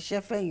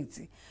ṣẹ́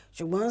fẹ̀yìntì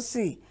ṣùgbọ́n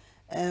sì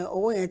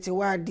owó yẹn ti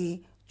wá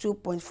di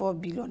 2.4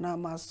 billion náà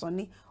máa san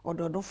ní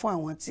ọdọọdún fún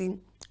àwọn tí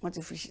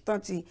wọ́n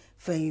ti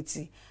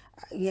fẹ̀yìntì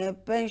ìyẹn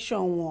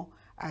pension wọn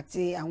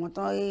àti àwọn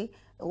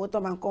owó tó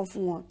máa ń kọ́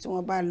fún wọn tí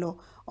wọ́n bá lọ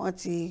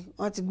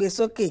wọ́n ti gbé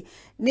sókè.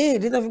 Ní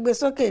ìdí tó fi gbé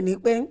sókè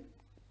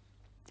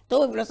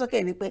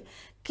ni pé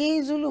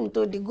kí Zulum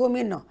tó di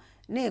gómìnà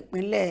ní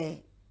ìpínlẹ̀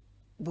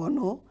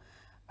Borno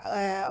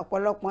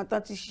ọ̀pọ̀lọpọ̀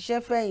tán ti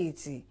ṣiṣẹ́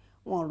fẹ̀yìntì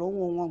wọn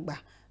rówó wọn gbà,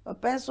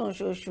 pension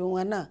oṣooṣù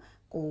wọn náà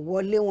kò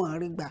wọlé wọn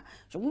rí gbà.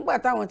 Ṣùgbọ́n gbà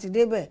táwọn ti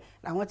débẹ̀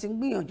làwọn ti ń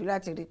gbìyànjú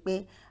láti rí pé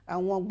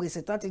àwọn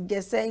gbèsè tán ti jẹ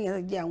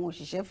sẹ́yìn jẹ àwọn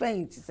òṣìṣẹ́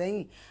fẹ̀yìntì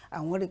sẹ́yìn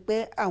àwọn rí pé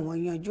àwọn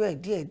yanjú ẹ̀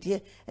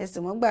díẹ̀díẹ̀. Ẹ sì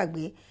mọ́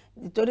gbàgbé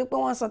nítorí pé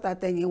wọ́n san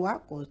tàtẹ̀yìn wá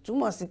kò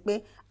túmọ̀ sí pé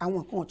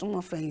àwọn kan ò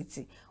túmọ̀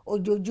fẹ̀yìntì.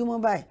 Ojoojúmọ́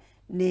báyìí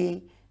ni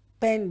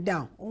pen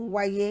down ń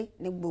wáyé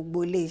ní gbogbo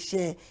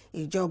iléeṣẹ́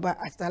ìjọba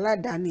àti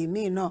aládàáni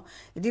míì náà.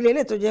 Ìdílé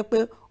ilé tó jẹ́ pé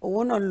owó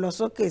náà ń lọ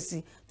sókè sí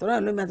tọ́lá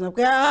ló máa tán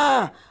pé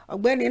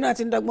ọ̀gbẹ́ni náà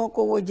ti ń dọ́gbọ́n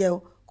kówó jẹ o,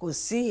 kò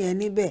sí yẹn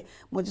níbẹ̀.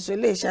 Mo ti sọ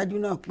ilé ìṣáájú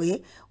náà pé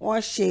wọ́n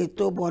ṣe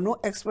ètò Borno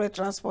Express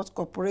Transport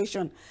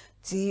Corporation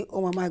tí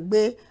ó máa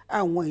gbé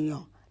àwọn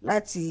èèyàn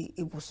láti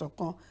ibùsọ̀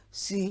kan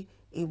sí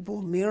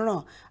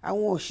ibòmíràn.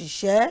 Àwọn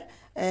òṣìṣẹ́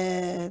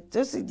tó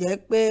sì jẹ́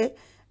pé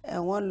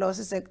wọ́n lọ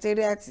sí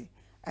secretariat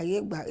ayé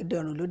ìgbà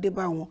ìdẹ̀rùn ló dé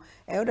bá wọn.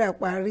 Ó dà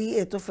parí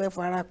ètò fẹ́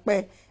fara pẹ́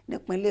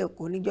nípínlẹ̀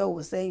Èkó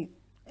níjọ́wọ́ sẹ́yìn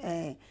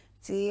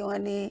tí wọ́n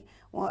ní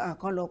wọ́n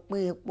àkàn lọ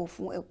pín epo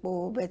fún epo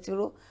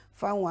bẹtiró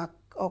fáwọn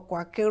ọkọ̀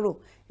akérò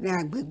ní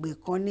agbègbè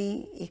kan ní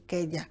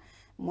Ìkẹjà.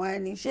 Mo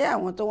ní ṣé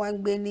àwọn tó wá ń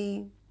gbé ní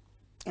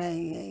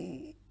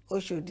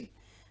Òṣòdì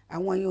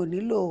àwọn yóò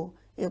nílò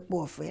epo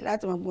ọ̀fẹ́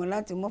láti mọ̀ gbọ́n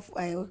láti mọ́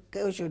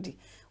Òṣòdì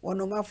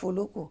wọnú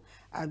Máfolókò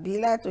àbí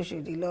láti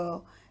Òṣòdì lọ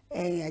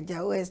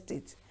Àjàó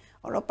estate.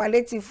 Ọ̀rọ̀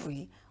palliative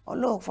yìí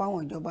Ọlọ́run fún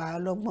àwọn ìjọba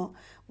ọlọ́gbọ́n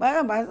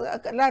báyọ̀ bá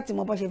láti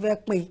mọ bó ṣe fẹ́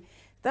pín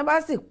tí wọ́n bá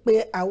sì pé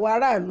àwọn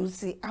aráàlú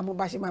sí àmọ́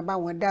bá ṣe máa bá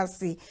wọn dá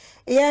sí i.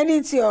 Ìyẹn ní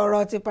ti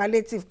ọ̀rọ̀ ti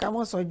palliative ká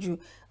mọ̀ sọ ju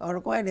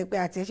ọ̀rọ̀ kan ẹni pé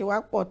àti ṣe wá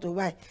pọ̀ tó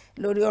báyìí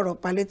lórí ọ̀rọ̀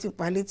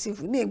palliative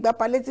ní ìgbà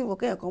palliative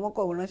kéèyàn kan wọ́n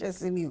kọ̀wé ránṣẹ́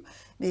sí mi o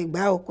ní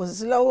ìgbà o kò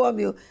sí lọ́wọ́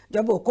mi o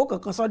ìjọba òkó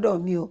kankan sọ́dọ̀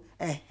mi o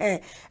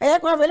ẹ̀yẹ́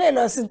kí wọ́n fẹ́ lè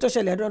lọ sí tó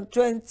ṣẹlẹ̀ ọdún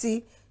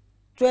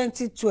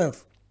 2012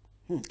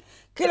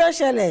 kí ló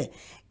ṣẹlẹ̀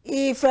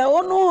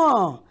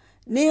ìfẹ̀hónúhàn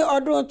ní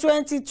ọdún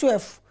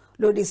 2012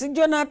 lòdì sí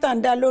Jonathan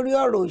dá lórí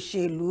ọ̀rọ̀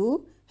òṣèlú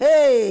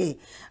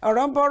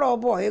ọ̀rọ̀ ń bọ̀rọ̀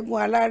bọ̀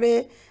eégún aláré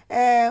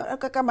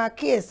kọ́kọ́ máa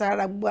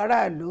kíyèsára gbogbo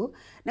aráàlú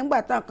nígbà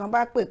táwọn kan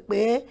bá pè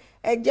pé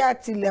ẹjẹ́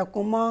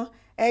àtìlẹ̀kùn mọ́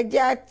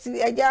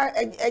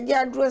ẹjẹ́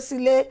àdúró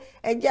sílé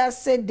ẹjẹ́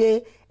àṣèdè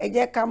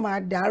ẹjẹ́ ká máa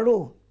dárò.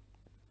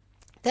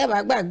 Tẹ́ bá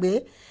gbàgbé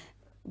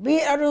bí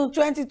ọdún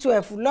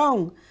 2012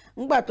 lọ́hùn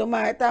nígbà tó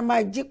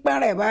máa jí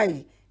pẹ́rẹ̀ báyìí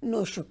nínú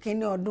oṣù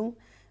kínní ọdún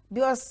bí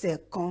ọ̀sẹ̀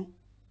kan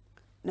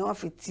ni wọ́n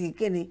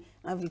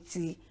fi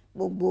ti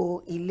gbogbo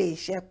ilé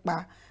iṣẹ́ pa.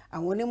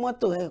 Àwọn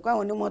onímọ́tò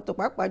àwọn onímọ́tò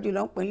pàápàá jùlọ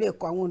ń pinlẹ̀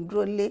Èkó àwọn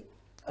òǹdúró lé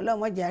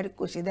ọlọ́mọdé àrí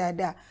kò ṣe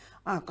dáadáa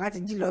àwọn kan ti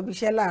jí lọ bí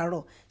iṣẹ́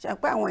láàárọ̀ ṣe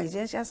pé àwọn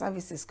essential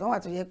services kan wà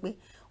tó yẹ pé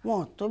wọn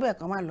ò tó bẹ́ẹ̀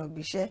kan máa lọ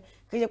bí iṣẹ́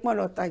kí ṣe pọ́n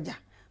lọ tajà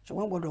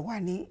ṣùgbọ́n gbọ́dọ̀ wà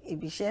ní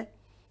ibi iṣẹ́.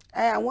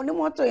 Àwọn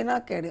onímọ́tò iná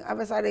kẹrin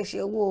afẹ́sáré ṣe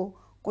owó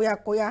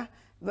kóyákóyá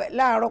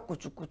láàárọ̀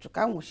kùtùkùtù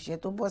káwọn òṣìṣẹ́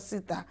tó bọ́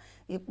síta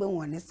wípé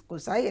wọn kò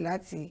sáàyè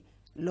láti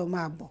lọ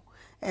máa bọ̀.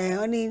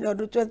 Wọ́n ní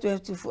ọdún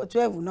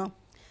 2012 náà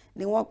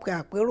ni wọ́n pe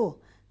àpérò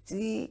tí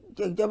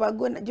ìjọba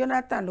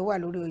Jonathan ló wà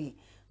lórí oyè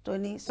tó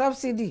ní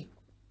subsidy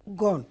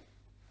gone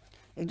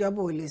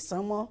ìjọba ò lè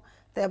san mọ́.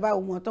 Tẹ́ bá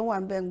wọn tó wà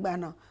ń bẹ́ ń gbà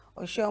náà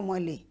ọ̀ṣẹ́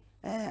ọmọlè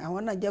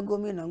àwọn náà jẹ́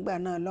gómìnà ńgbà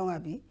náà lọ́wọ́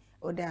àbí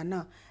ọ̀dà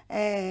náà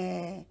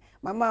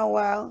màmá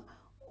wa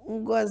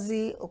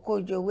Ngozi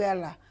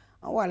Okonjo-Iweala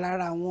wọ́n wà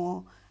lára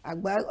àwọn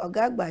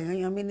ọ̀gá àgbà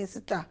yanyan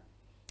mínísítà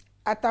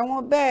àtàwọn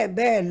bẹ́ẹ̀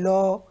bẹ́ẹ̀ lọ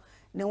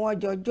ni wọ́n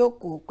jọ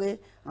jókòó pé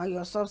wọ́n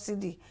yọ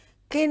subsidy.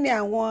 Kí ni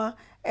àwọn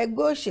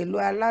ẹgbẹ́ òṣèlú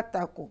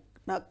alátakò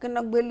kí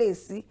wọ́n gbélé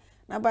sí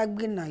náà bá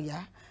gbìnà yá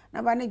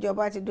náà bá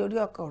níjọba ti dorí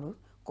ọkọ̀ rú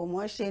kò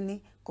mọ́ ṣe ni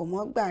kò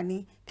mọ́ gbà ní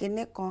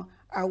kinní kan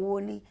àwo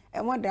ni ẹ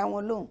mọ̀ dá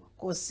wọn lóhùn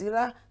kò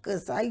síra kò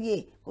sáyè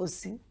kò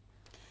sí.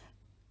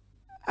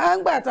 à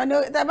ń gbà tán ni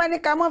tá a bá ní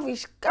ká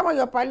mọ̀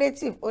yọ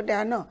palliative ó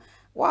dáa náà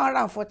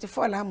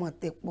 144 lámọ̀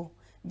tẹ̀pọ̀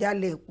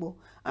jálè epo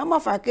wọ́n mọ̀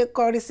fàáké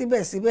kọrí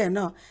síbẹ̀síbẹ̀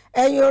náà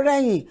ẹ̀yìn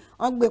orẹ́yìn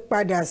wọ́n gbé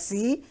padà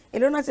sí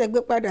èló náà ti gbé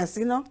padà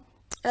sí náà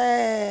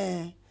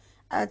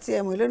àti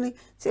ẹ̀mọ̀ lónìí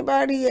tí bá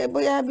rí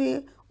bóyá bí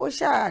ó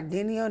ṣàdé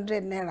ní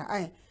 100 naira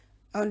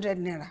 100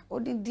 naira ó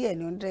dín díẹ̀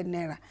ní 100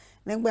 naira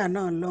nígbà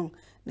náà lọ́hùn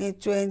ní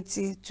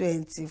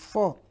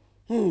 2024.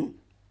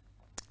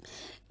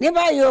 Ní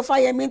báyìí o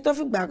Fáyẹmí tó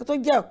fìgbà tó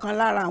jẹ́ ọ̀kan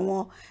lára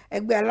àwọn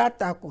ẹgbẹ́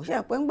alátakò ṣe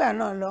àpé ńgbà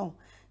náà lọ́hùn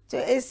tí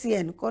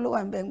ACN kọ́ ló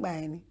wà ń bẹ́ ńgbà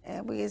yẹn ni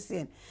bóyá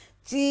ACN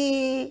tí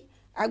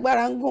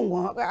agbára ń gùn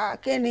wọ́n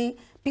kí ni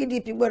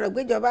PDP gbọ́dọ̀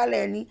gbéjọba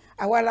lẹ́ni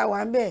àwa la wà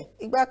ń bẹ̀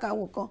ìgbà kan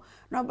wò kan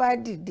náà bá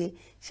dìde.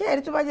 Ṣé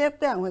ẹni tó bá jẹ́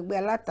pé àwọn ẹgbẹ́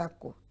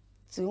alátakò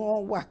tí wọ́n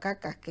wà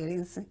káàkiri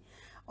ń sìn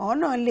ọ̀hún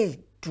náà lè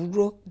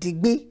dúró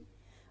digbí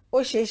ó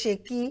ṣeé ṣe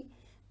kí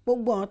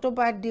gbogbo àwọn tó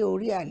bá dé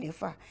orí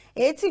àléfà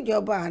èyí tí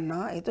ìjọba àná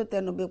èyí tó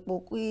tẹnubẹ́pọ̀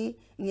kí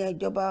ìyẹn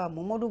ìjọba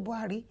Muhammadu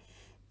Buhari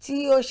tí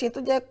ó ṣe tó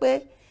jẹ́ pé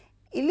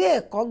ilé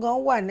ẹ̀kọ́ gan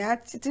wà ní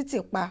títì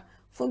pa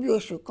fún bí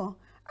oṣù kan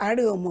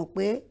ààrẹ ò mọ̀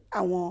pé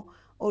àwọn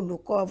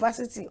olùkọ́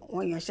fásitì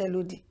wọn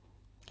yanṣẹ́lódì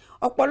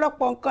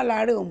ọ̀pọ̀lọpọ̀ nǹkan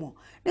láàrẹ ò mọ̀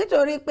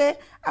nítorí pé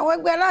àwọn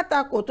ẹgbẹ́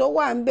alátakò tó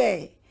wà ń bẹ̀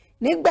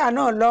nígbà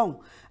náà lọ́hùn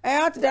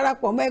wọ́n ti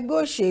darapọ̀ mọ́ ẹgbẹ́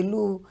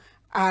òṣèlú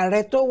ààrẹ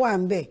tó wà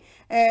ń bẹ̀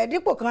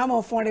dípò kan á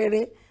mọ̀ fún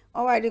rere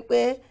wọ́n wá rí pé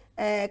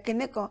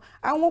kinní kan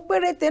àwọn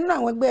péréte náà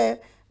àwọn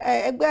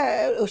ẹgbẹ́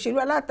òṣèlú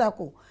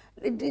alátakò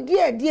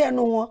díẹ̀díẹ̀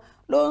nu wọn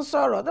ló ń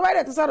sọ̀rọ̀ tó bá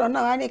dẹ̀ tó sọ̀rọ̀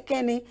náà wá ní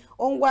kẹ́ni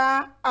ó ń wá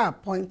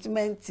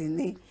appointment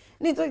ni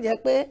nítorí jẹ́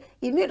pé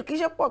ìmí kì í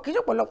ṣe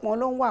pọ̀lọpọ̀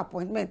ló ń wá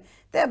appointment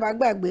tẹ́ ẹ̀ bá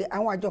gbàgbé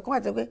àwọn àjọ kan wà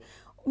tó pé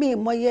mi ì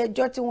mọyì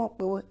ẹjọ́ tí wọ́n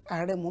pe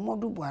ààrẹ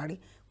Muhammadu Buhari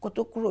kó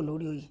tó kúrò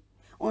lórí oyè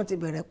wọ́n ti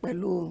bẹ̀rẹ̀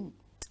pẹ̀lú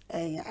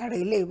ààrẹ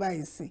ilé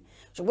ìbáyìí sìn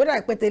ṣùgbọ́n dà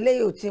pé tẹ́lẹ̀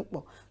yóò ti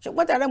pọ̀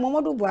ṣùgbọ́n tààrẹ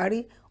Muhammadu Buhari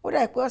ó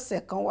dà pé ọ̀sẹ̀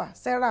kan wà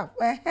serap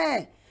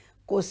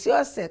kò sí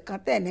ọ̀sẹ̀ kan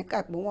tẹ̀ ní kà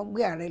pé wọ́n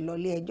gbé ààrẹ lọ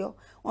ilé ẹjọ́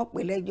wọ́n pè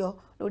lẹ́jọ́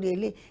lórí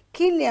ilé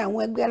kí ni àwọn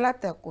ẹgbẹ́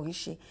alátakò ń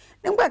ṣe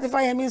nígbà tí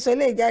Fáyẹmí sọ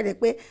ilé ìjáde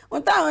pé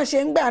ohun táwọn ṣe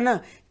ń gbà náà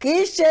kì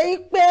í ṣe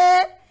pé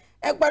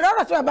pẹ̀lú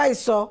ọ̀rọ̀ tí bàbá yìí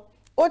sọ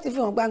ó ti fi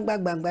hàn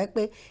gbangba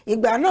pé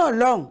ìgbà náà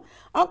lọ́hùn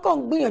wọ́n kàn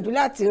ń gbìyànjú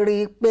láti rí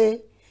i pé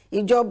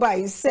ìjọba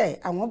ìṣe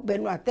àwọn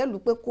bẹnu àtẹ́lù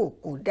pé kò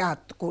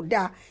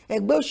dáa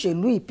ẹgbẹ́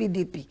òṣèlú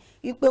PDP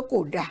wípé kò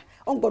dáa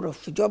ó gbọ́dọ̀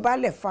fìjọba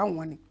lẹ̀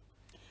fáwọn ni.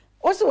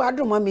 Ó sì wá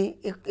dùn mọ́ mi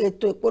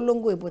ètò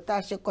ìpolongo ìbò tá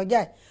a ṣe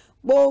kọjá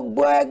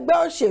gbogbo ẹgbẹ́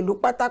òṣèlú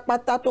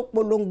pátápátá tó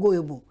polongo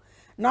ìbò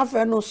náà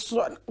fẹnu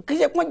sọ kì í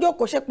ṣe pọ́n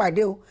jókòó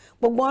ṣèpàdé o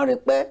gbogbo wọn rí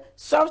i pé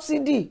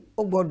sọ́bsidì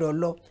ó gbọ́dọ̀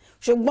lọ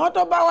ṣùgbọ́n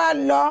tó bá wá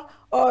lọ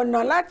ọ̀nà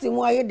láti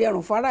mú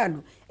ayédẹrùn fáráàlú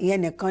ìyẹn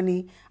nìkan ni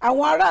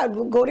àwọn aráàlú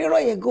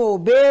goríròyìn gan ò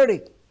béèrè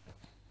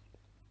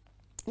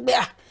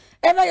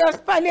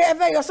ẹ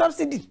fẹ́ yọ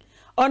sọ́bsidì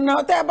ọ̀nà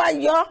tẹ́ ẹ bá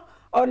yọ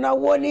ọ̀nà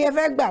wo ni ẹ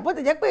fẹ́ gbà bó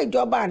ti jẹ́ pé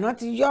ìjọba àná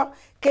ti yọ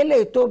kélé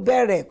tó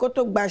bẹ̀rẹ̀ kó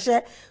tó gbaṣẹ́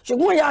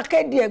ṣùgbọ́n ìyá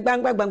kéde ẹ̀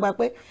gbangba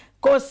pé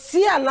kò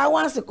sí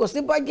allowance kò sí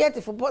bọ́jẹ́tì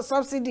fún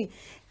sọ́bsidì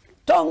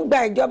tó ń gba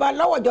ìjọba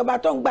lọ́wọ́ ìjọba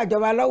tó ń gba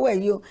ìjọba lọ́wọ́ ẹ̀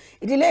yìí o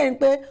ìdílé yìí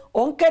pé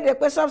òun kéde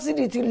pé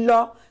sọ́bsidì ti lọ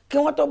kí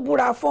wọ́n tó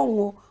búra fóun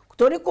o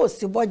torí kò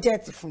sí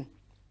bọ́jẹ́tì fún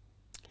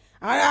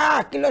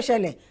kí ló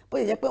ṣẹlẹ̀ bó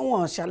ti jẹ́ pé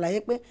wọ́n ṣàlàyé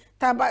pé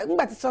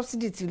nígbà tí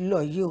sọ́bsidì ti lọ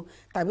yìí o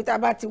tàbí tá a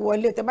bá ti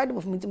wọlé o tá a bá dìbò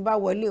fún mi tí mo bá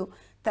wọlé o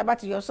tá a bá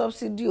ti yọ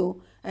sọ́bsidì o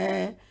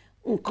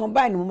nǹkan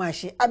báyìí ni mo máa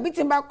ṣe àbí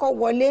tí n bá kọ́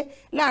wọlé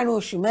láàrin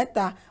oṣù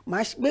mẹ́ta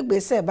máa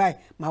gbégbèsè báyìí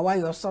máa wá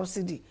yọ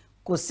sọ́bsidì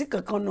kò sí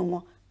kankan nu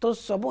wọn tó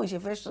sọ bóun ṣe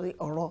fẹ́ sọ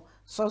ọ̀rọ̀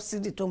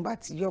sọ́bsidì tó ń bá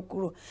ti yọ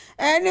kúrò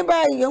ní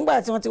báyìí yòǹgbà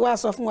tí wọ́n ti wá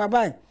sọ fún wa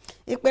báyìí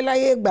ìpè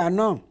láyé ìgbà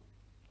náà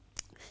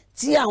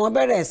tí àwọn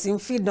bẹ̀rẹ̀ sí ń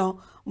fìdán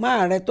máa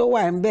rẹ tó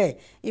wà ń bẹ̀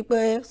ìpè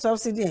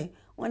sọ́bsidì ẹ̀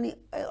wọ́n ní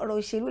ọ̀rọ̀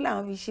òṣèlú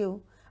làwọn fi ṣe o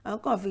àwọn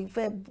kan fi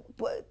fẹ́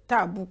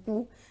tàbùkù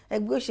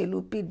ẹgbẹ́ òṣèlú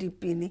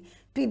PDP ni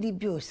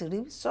PDP ò sì rí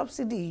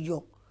sọ́bsidì yọ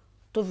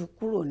tó fi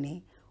kúrò ní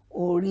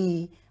orí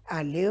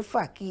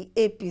àlééfà kí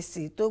APC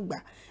tó gbà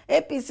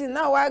APC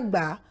náà wá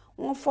gbà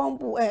wọ́n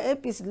fọ́nbù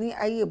APC ní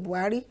ayé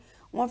Buhari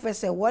wọ́n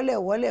fẹsẹ̀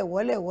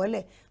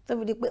wọ́lẹ̀ tó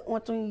fi di pé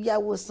wọ́n tún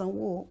yáwó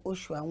sanwó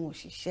oṣù àwọn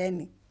òṣìṣẹ́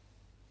ni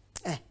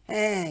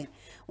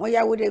wọ́n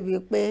yáwó débi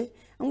pé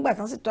ńgbà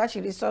tán sì tó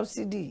àṣírí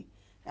sọ́bsidì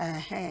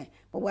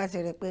gbogbo àti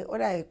rẹ̀ pé ó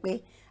dàbí pé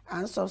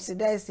à ń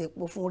subsidize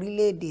epo fún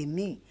orílẹ̀-èdè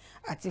míì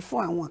àti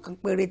fún àwọn kan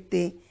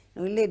péréte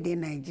orílẹ̀-èdè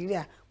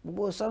Nàìjíríà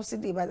gbogbo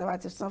sọ́bsidì bá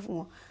ti san fún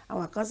wọn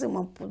àwọn kan sì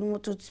mọ mú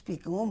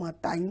toothpick wọn mọ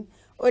tayín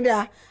ó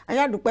dáa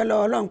aṣáàdúpẹ́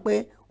lọ́wọ́ Ọlọ́run pé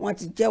wọ́n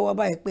ti jẹ́wọ́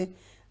báyìí pé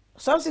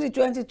sọ́bsidì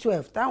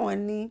 2012 táwọn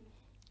ní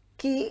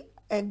kí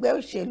ẹgbẹ́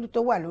òṣèlú tó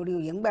wà lórí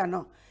oyè ńgbà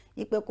náà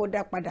yí pé kó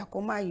dá padà kó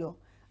má yọ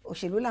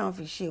òṣèlú làwọn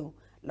fi ṣe o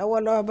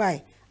lọ́wọ́lọ́wọ́ báyìí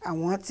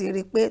àwọn ti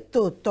rí i pé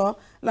tòótọ́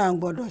làwọn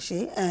gbọ́dọ̀ ṣe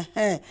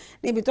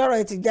níbi tọ́rọ̀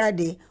ẹ ti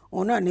jáde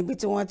òun náà níbi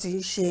tí wọ́n ti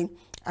ṣe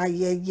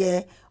ayẹyẹ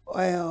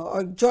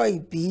ọjọ́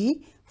ìbí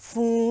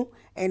fún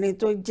ẹni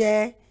tó jẹ́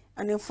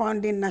ẹni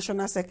founding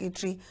national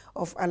secretary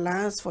of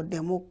Alliance for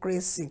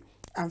Democracy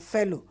and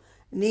Fellow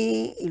ní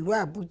ìlú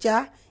Àbújá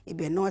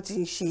ibẹ̀ náà ti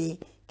ń ṣe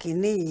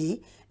kínní yìí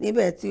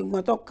níbẹ̀ tí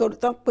wọ́n tó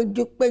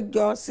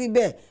péjọ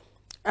síbẹ̀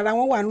ara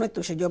wọn wà nínú ètò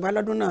ìṣèjọba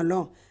lọ́dún náà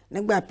lọ́hùn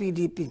nígbà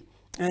PDP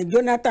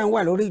Jonathan wà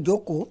lórí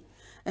ìjókòó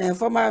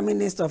former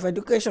minister of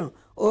education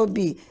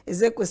Obi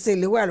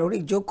Ezekwesili wà lórí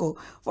ìjókòó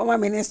former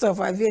minister of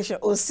aviation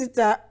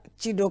Osita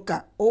Chidoka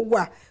ó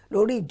wà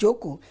lórí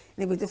ìjókòó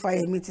níbi tí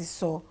Fáyẹmí ti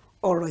sọ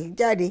ọ̀rọ̀ yìí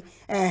jáde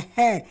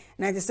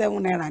 97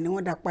 naira ni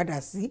wọ́n dá padà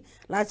sí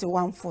láti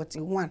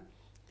 141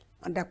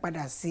 wọ́n dá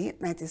padà sí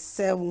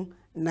 97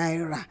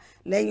 naira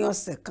lẹ́yìn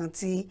ọ̀sẹ̀ kan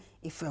tí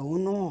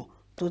ìfẹ̀hónúhàn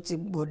tó ti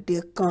gbòde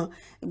kan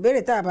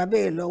ìbéèrè tá a bá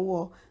béèrè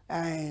lọ́wọ́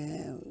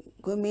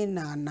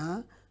gómìnà àná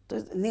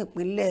ní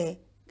ìpínlẹ̀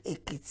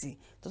Èkìtì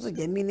tó tún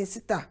jẹ́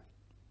mínísítà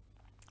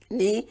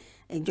ní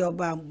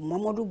ìjọba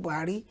Muhammadu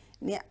Buhari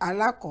ní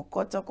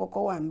alákọ̀ọ́kọ́ tó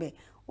kọ́kọ́ wà ń bẹ̀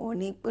òun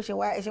ni pé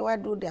ṣe wá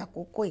dúró de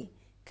àkókò yìí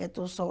kẹ́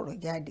tó sọ̀rọ̀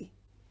jáde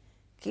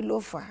kí ló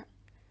fà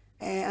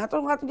á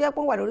àtọ́wọ́n tó jẹ́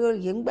pọ́n wà lórí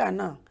oyè ńgbà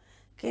náà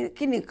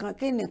kí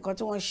nìkan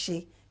tí wọ́n ṣe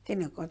kí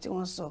nìkan tí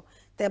wọ́n sọ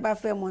tẹ́ bá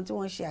fẹ́ mọ̀ tí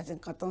wọ́n ṣe àti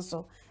nǹkan tó ń sọ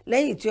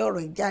lẹ́yìn tí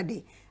ọ̀rọ̀ yìí jáde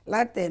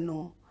látẹnu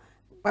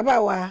bàbá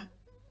wa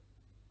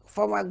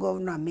former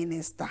governor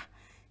minister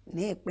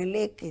ní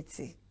ìpínlẹ̀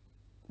Èkìtì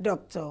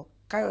Dr.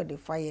 Káyọ̀dé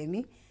Fáyẹmí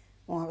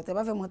wọn tẹ́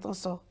bá fẹ́ mọ̀ tó ń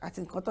sọ àti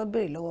nǹkan tó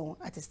béèrè lọ́wọ́ wọn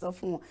àti sọ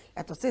fún wọn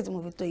yàtọ̀ sí èyí tí mo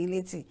fi tó yín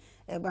létí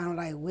ẹ bá ń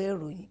ra ìwé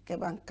ìròyìn kẹ́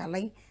bá ń kà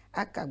lẹ́yìn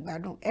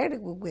àkàgbádùn ẹ rí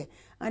gbogbo ẹ̀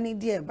wọ́n ní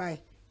díẹ̀ báyìí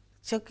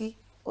ṣókí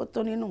ó tó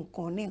nínú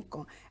nǹkan ní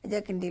nǹkan ẹ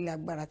jẹ́ kí n délé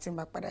agbára tí n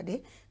bá padà dé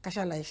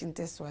Kasalaye ṣì ń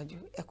tẹ̀síwájú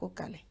ẹ kú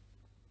kalẹ̀.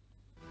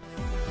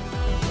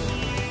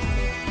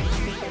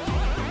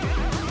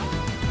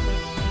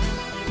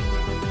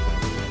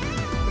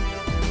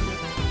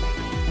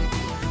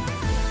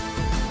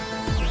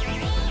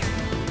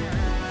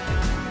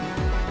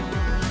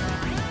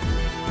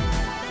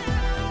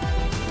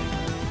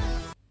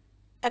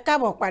 ẹ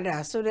káàbọ̀ padà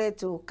sórí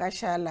ètò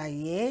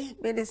Kasalaye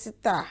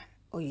mínísítà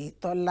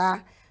Oyètọ́lá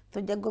tó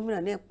jẹ́ gómìnà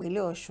ní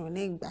ìpínlẹ̀ Ọ̀ṣun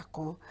ní ìgbà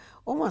kan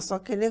ó mọ̀ sọ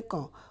kinní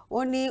kan ó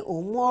ní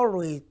òun mú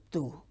ọ̀rọ̀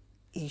ètò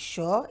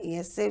ìṣọ́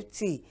ìyẹn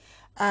safety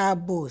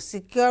ààbò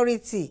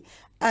security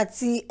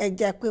àti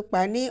ẹja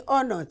pípa ní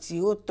ọ̀nà tí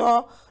ó tọ́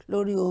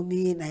lórí omi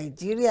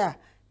Nàìjíríà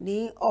ní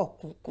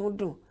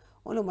ọ̀kúnkúndùn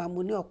wọ́n ló máa mú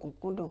ní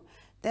ọ̀kúnkúndùn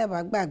tẹ́ ẹ bá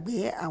gbàgbé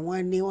àwọn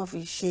ni wọ́n fi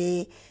ṣe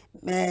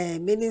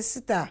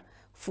mínísítà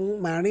fún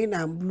marine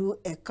and blue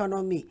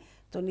economy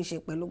tó ní ṣe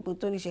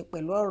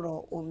pẹ̀lú ọ̀rọ̀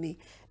omi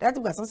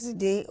látìgbà tó ti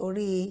dé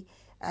orí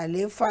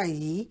àlééfà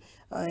yìí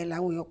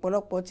làwọn èèyàn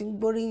ọ̀pọ̀lọpọ̀ ti ń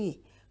gbóríyìn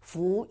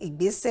fún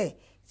ìgbésẹ̀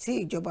tí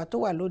ìjọba tó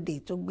wà lóde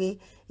tó gbé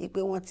pé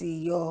wọ́n ti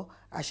yọ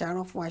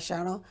àṣàrán fún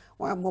àṣàrán,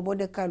 wọ́n á mọ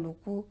bọ́dẹ́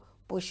kálukú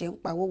bó ṣe ń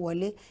pawó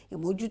wọlé.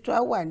 Ìmójútó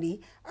á wà ní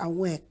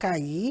àwọn ẹ̀ka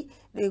yìí,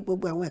 ní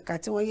gbogbo àwọn ẹ̀ka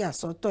tí wọ́n yà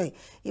sọ́tọ̀ ẹ̀.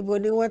 Ibo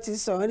ni wọ́n ti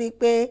sọ ní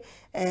pé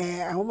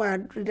àwọn máa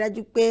rí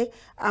dájú pé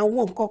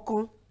àwọn nǹkan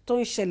kan tó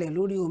ń ṣẹlẹ̀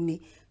lórí omi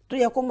tó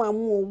yẹ kó máa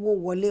mú owó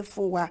wọlé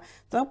fún wa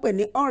tó ń pè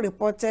ní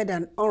unreported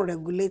and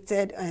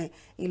unregulated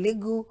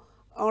illegal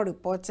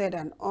unreported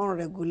and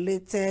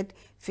unregulated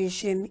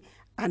fishing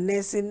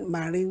harnessing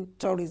marine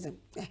tourism.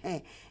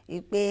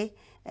 Ìpè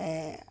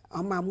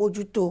wọ́n máa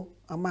mójútó,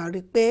 wọ́n máa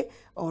rí pé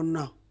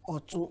ọ̀nà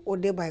ọ̀tún ó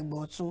débà, ìgbà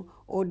ọ̀tún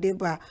ó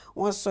débà.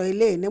 Wọ́n sọ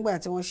eléyìí nígbà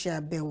tí wọ́n ṣe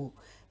àbẹ̀wò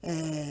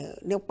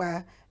nípa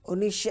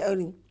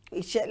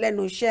iṣẹ́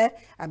lẹ́nu iṣẹ́,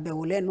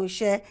 àbẹ̀wò lẹ́nu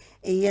iṣẹ́,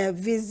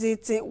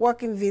 ìyẹn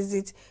working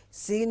visit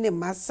sí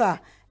Nimasa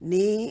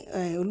ní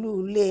olú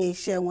ilé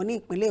iṣẹ́ wọn ní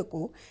ìpínlẹ̀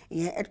Èkó,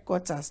 ìyẹn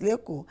headquarters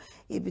lẹ́kọ̀ọ́,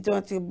 ibi tí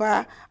wọ́n ti bá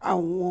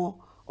àwọn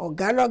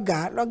ọ̀gá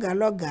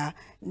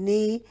ní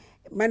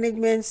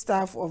management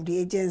staff of the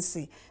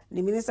agency ni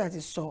mínísítà ti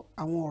sọ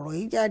àwọn ọ̀rọ̀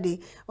yìí jáde.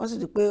 Wọ́n sì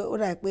ti pé ó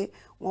dà pé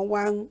wọ́n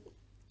wá ń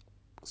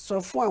sọ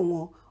fún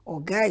àwọn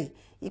ọ̀gá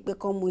yìí pé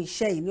kán mú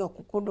iṣẹ́ yìí ní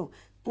ọ̀kúnkúndùn,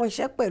 kán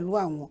iṣẹ́ pẹ̀lú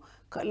àwọn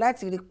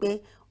láti rí pé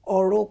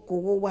ọ̀rọ̀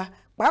okòwò wa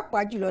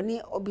pàápàá jùlọ ní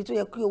ibi tó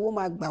yẹ kí owó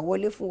máa gbà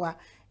wọlé fún wa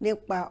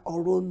nípa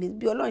ọ̀rọ̀ omi,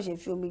 bí Ọlọ́run ṣe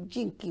fi omi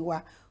jíǹkí wa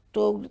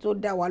tó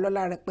dá wa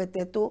lọ́lá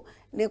rẹpẹtẹ tó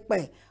nípa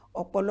ẹ̀.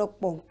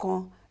 Ọ̀pọ̀lọpọ̀ nǹkan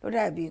ló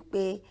dàbí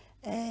pé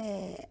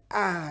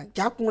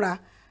àjákúnra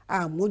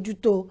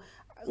àmójútó.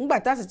 Ńgbà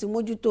tá sì ti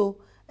mójútó,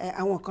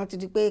 àwọn kan ti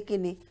di pé kí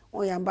ni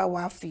wọ́n yà ń bá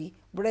wa fi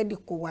búrẹ́dì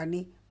kó wa ní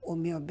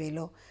omi ọbẹ̀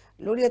lọ.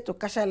 Lórí ètò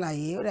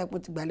Kasalaye, ó dà pé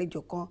ti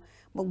gbàlejò kan,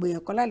 mo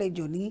gbìyànjú kan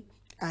lálejò ní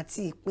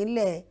àti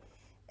ìpínlẹ̀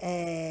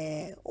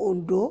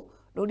Ondo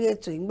lórí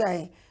ètò ìgbà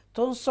yẹn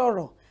tó ń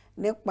sọ̀rọ̀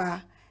nípa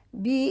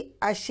bí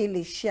a ṣe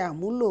lè ṣe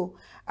àmúlò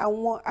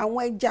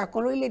àwọn ẹja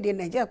kan lórílẹ̀‐èdè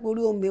Nàìjíríà pé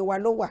orí omi wa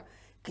ló wà,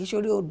 kì í ṣe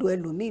orí odò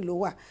ẹlòmíì ló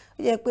wà.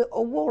 Ó yẹ pé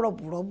owó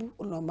rọ̀bùrọ̀bù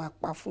ọ̀nà máa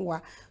pa fún wa,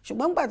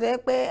 ṣùgbọ́n nígbà tó yẹ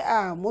pé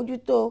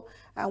àmójútó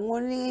àwọn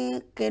ní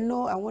kẹnó,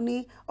 àwọn ní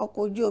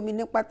ọkọ̀ ojú omi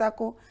ní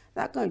pátákó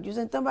lákàn jù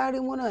sí tán bá rí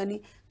mú náà ni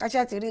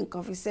káṣá ti rí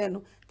nǹkan fi sẹ́nu,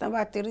 tán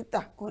bá ti rí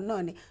tà kan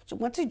náà ni.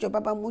 Ṣùgbọ́n tí ìjọba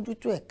bá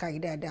mójútó ẹ̀ka yìí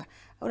dáadáa,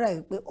 ó rà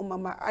wípé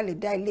a lè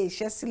dá ilé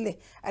iṣẹ́ sílẹ̀,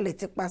 a lè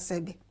ti pàṣẹ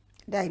bẹ̀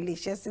dá ilé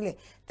iṣẹ́ sílẹ̀.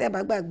 Tẹ́ bá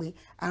gbàgbé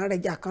à ń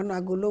rẹja kan náà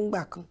agolo ń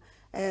gbà kan,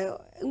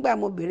 ńgbà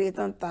mo bèrè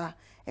tán ta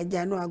ẹja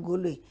inú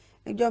agolo yìí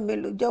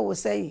níjọ́ wo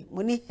sẹ́yìn,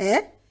 mo ní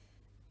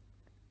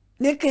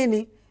ní kíni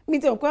mi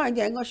tí mo pé àwọn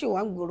ẹja ẹ̀ngán ṣì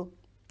wà ń gbòòrò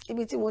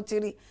ibi tí mo ti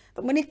rí,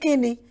 mo ní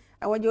kíni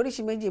àwọn ẹja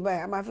oríṣi méjì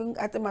báyìí a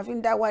máa fi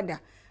ń dá wàdà,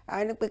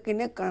 a ní pé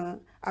kíní kan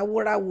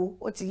awúráwo,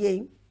 ó ti yé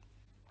yín.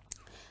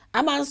 A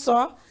máa ń sọ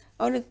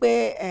ọ ní pé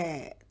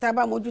tá a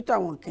bá mójútó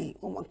àwọn nǹkan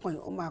yìí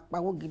ó máa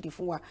pawó gidi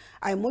fún wa.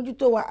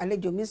 Àìmójútó wa,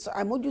 àlejò mi sọ,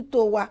 àìmójútó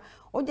wa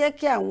ó jẹ́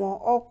kí àwọn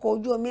ọkọ̀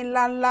ojú omi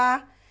ńláńlá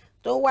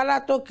tó wá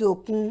látòkè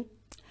òkun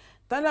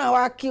tọ́nà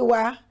wá kí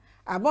wa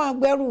àbọ̀n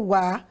gbẹ́rù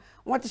wá,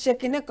 wọ́n ti ṣe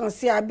kinní kan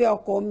sí abẹ́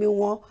ọkọ̀ omi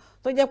wọn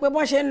tó jẹ́ pé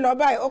bọ́n ṣe ń lọ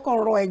báyìí ó kàn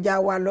rọ ẹja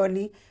wa lọ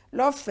ní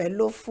lọ́fẹ̀ẹ́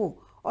lófò.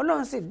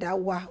 Ọlọ́run sì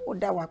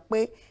dá wa pé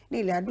ní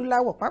ilẹ̀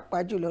adúláwọ̀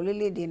pàápàá jùlọ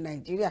orílẹ̀-èdè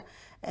Nàìjíríà,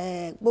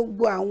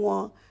 gbogbo àwọn,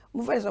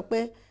 mo fẹ́ sọ pé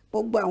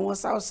gbogbo àwọn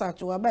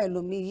south wa báyìí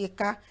lomi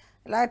yíká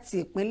láti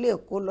ìpínlẹ̀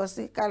Èkó lọ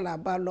sí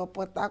Calabar lọ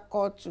Port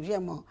Harcourt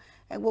yẹ̀mọ̀,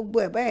 gbogbo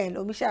ẹ̀ bẹ́ẹ̀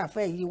lomi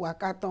ṣàfẹ́ yí wa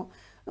ká tán.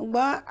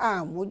 Ṣùgbọ́n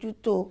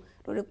àmójútó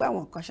lórí pé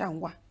àwọn kan ṣà ń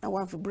wà náà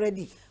wá fi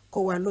búrẹ́dì kó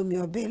wa lómi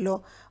ọbẹ̀ lọ.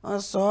 Wọ́n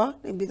sọ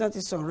níbi tí wọ́n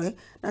ti sọ̀rọ̀ ẹ̀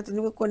láti ní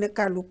pé kó ní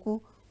kálukú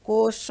kó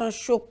ṣán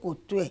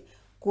ṣòkòtò ẹ̀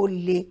kó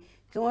le,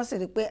 kí wọ́n sì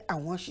rí pé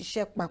àwọn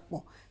ṣiṣẹ́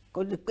papọ̀, kó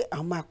rí pé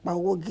àwọn máa pa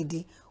owó gidi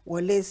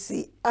wọlé sí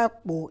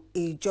àpò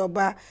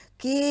ìjọba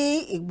kí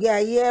ìgbé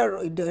ayé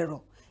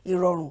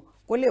ìrọ̀rùn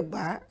kó lè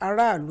bá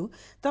aráàlú.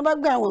 Tí wọ́n bá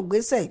gbé àwọn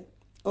ìgbésẹ̀,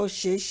 ó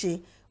ṣeé ṣe,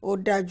 ó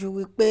dájú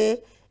wípé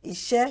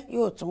iṣẹ́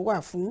yóò tún wà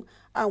fún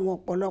àwọn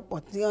ọ̀pọ̀lọpọ̀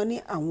tí wọ́n ní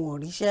àwọn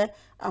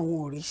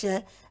òrìṣẹ́.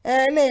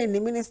 Eléyìí ni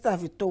mínísítà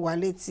fi tó wa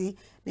létí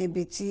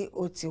níbi tí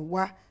ó ti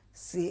wá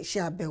sí ṣe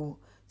àbẹ̀wò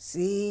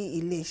sí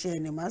iléeṣẹ́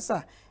Nimasa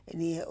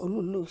ní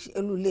olú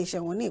iléeṣẹ́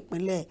wọn ní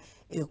ìpínlẹ̀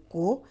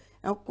Èkó.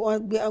 Wọ́n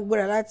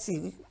gbéra láti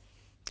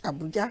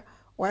Àbújá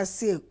wá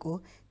sí Èkó.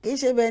 Kì í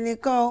ṣe bẹ́ẹ̀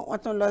nìkan, wọ́n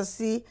tún lọ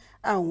sí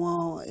àwọn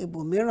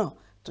ibòmíràn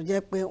tó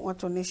jẹ́ pé wọ́n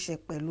tún ní ṣe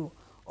pẹ̀lú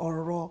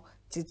ọ̀rọ̀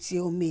títí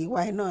omi ìwà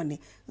náà ni.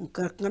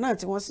 Nǹkan kan náà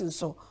tí wọ́n sì ń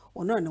sọ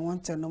òun náà ni wọ́n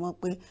ń tẹnu mọ́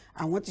pé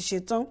àwọn ti ṣe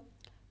tán,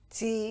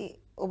 tí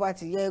ó bá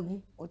ti yá eégún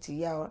ó ti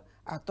yá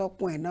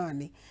àtọ́kùn ẹ̀ náà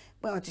ni,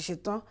 pé wọ́n ti ṣe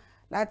tán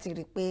láti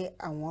rí i pé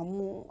àwọn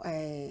mú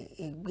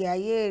ìgbé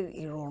ayé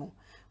ìrọ̀rùn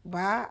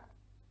bá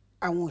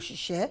àwọn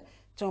òṣìṣẹ́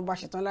tí wọ́n bá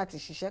ṣe tán láti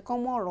ṣiṣẹ́, kán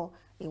mọ́ ọ̀rọ̀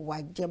ìwà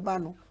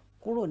jẹbánu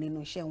kúrò nínú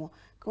iṣẹ́ wọn,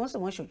 kí wọ́n sì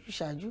mọ́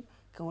ṣojúṣàájú,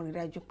 kí wọ́n rí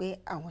dájú pé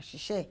àwọn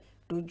ṣiṣẹ́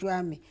dojú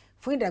àmì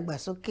fún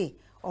ìdàgbàsókè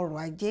ọrọ̀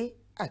ajé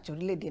àti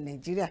orílẹ̀-èdè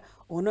Nàìjíríà.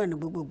 Òun náà ni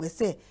gbogbo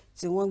ìgbésẹ̀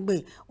tí wọ́n gbé.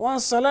 Wọ́n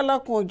sọ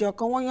lọ́lọ́kun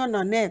òjọ̀kan, wọ́n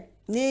yànnà náà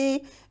ní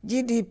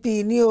GDP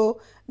ní o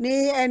ní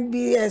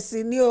NBS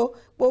ní o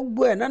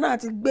gbogbo ẹ̀ náà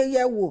ti gbé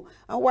yẹ̀wò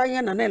àwọn wáyé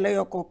náà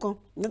lẹ́yọ kọ̀ọ̀kan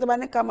ní tó bá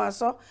ní ká máa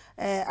sọ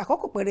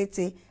àkókò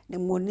péréte ni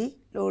mo ní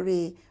lórí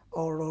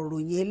ọ̀rọ̀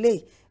ròyìn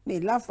eléyìí mi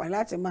láǹfààní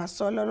láti máa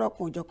sọ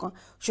lọ́lọ́kan òjọ̀kan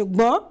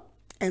ṣùgbọ́n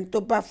ẹni tó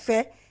bá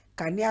fẹ́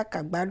kà ní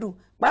àkàgbádùn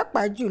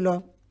pàápàá jùlọ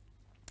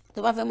tó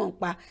bá fẹ́ mọ̀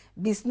nípa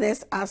business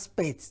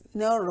aspect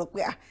ní ọ̀rọ̀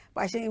pé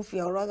bá a ṣe ń fi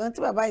ọ̀rọ̀ ọ̀gán tí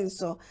bàbá yìí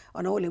sọ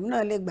ọ̀nà wo lèmi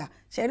náà lè gbà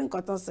ṣe rí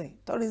nǹkan tán sẹ̀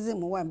tourism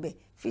wà ń bẹ̀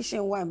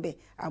fishing wà ń bẹ̀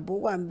ààbò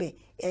wà ń bẹ̀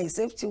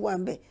safety wà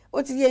ń bẹ̀ ó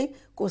ti yé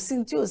kò sí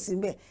tí ò sí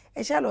ń bẹ̀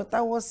ẹ ṣáà lọ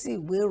táwọ́ sí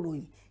ìwé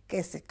ìròyìn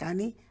kẹsì ká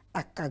ní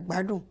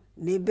àkàgbádùn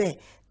níbẹ̀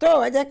tó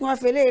ẹ jẹ́ kí wọ́n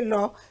fi lè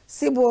lọ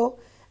síbo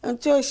ohun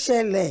tí ó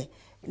ṣẹlẹ̀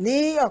ní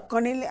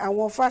ọ̀kan nílé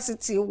àwọn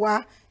fásitì wa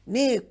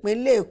ní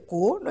ìpínlẹ̀ Èkó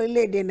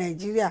lórílẹ̀‐èdè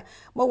Nàìjíríà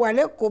mo wà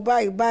lẹ́kọ̀ọ́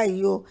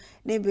báyìí o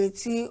níbi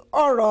tí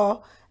ọ̀rọ̀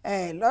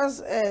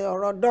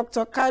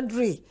Dr.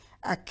 Kadri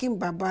Akeem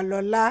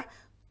Babalọlá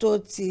tó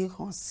ti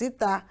hàn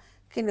síta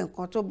kí ni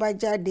nǹkan tó bá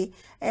jáde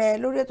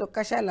lórí ètò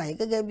Ká Sálàyé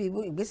gẹ́gẹ́ bí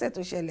ìgbésẹ̀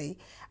tó ṣẹlẹ̀ yìí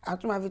a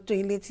tún máa fi tó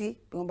yín létí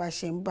bí wọ́n bá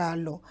ṣe ń bá a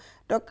lọ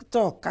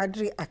Dr.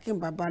 Kadri Akeem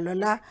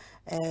Babalọlá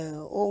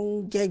ó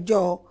ń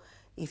jẹ́jọ́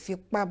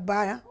ìfipá bá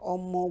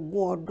ọmọ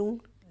 20 ọdún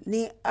ní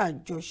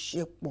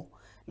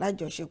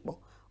lájọṣepọ̀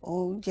ó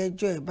ń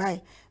jẹ́jọ́ ẹ̀ báyìí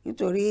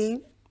nítorí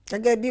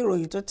gẹ́gẹ́ bí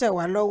ìròyìn tó tẹ̀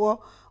wá lọ́wọ́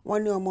wọ́n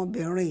ní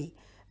ọmọbìnrin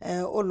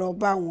ó lọ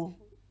bá wọn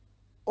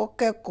ó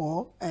kẹ́kọ̀ọ́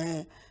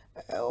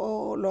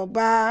ó lọ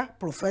bá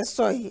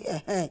professor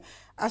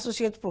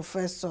associate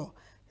professor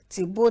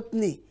ti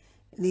botany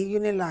ní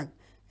Unilag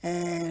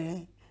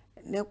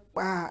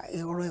nípa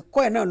ọ̀rọ̀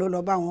ẹ̀kọ́ ẹ̀ náà ló lọ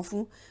bá wọn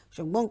fún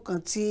ṣùgbọ́n nǹkan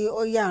tí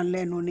ó yà ń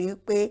lẹ́nu ni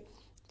pé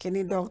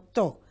kíní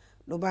dókítà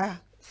ló bá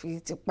fi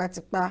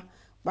tipátipá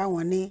bá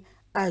wọn ní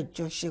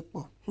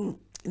àjọṣepọ̀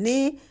ní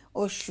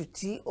oṣù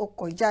tí ó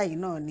kọjá yìí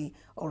náà ni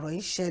ọ̀rọ̀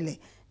yìí ṣẹlẹ̀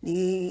ní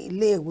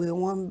iléèwé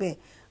wọn ń bẹ̀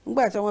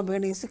nígbà tí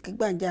ọmọbìnrin sì kí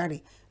gbàǹjarè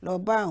lọ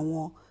bá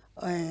àwọn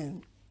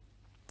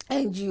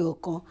NGO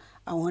kan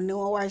àwọn ni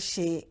wọ́n wá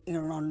ṣe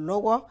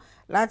ìrànlọ́wọ́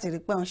láti rí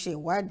pé wọ́n ṣe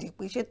ìwádìí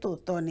pé ṣé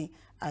tòótọ́ ni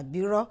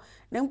àbírọ́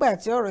nígbà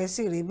tí ọ̀rọ̀ ẹ̀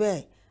sì rí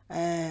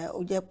bẹ́ẹ̀ ó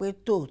jẹ́ pé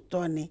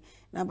tòótọ́ ni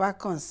náà bá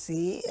kàn sí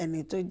ẹni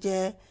tó jẹ́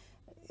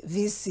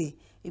VC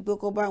wípé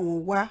kó bá wọn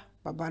wá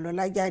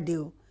Babalọlá jáde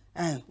o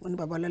wọ́n ní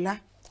Babalọlá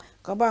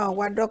kó bá wọn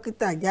wá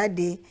dókítà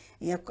jáde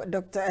ìyẹn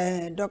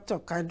Dr.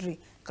 Kadri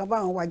kó bá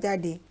wọn wá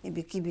jáde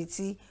níbikíbi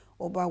tí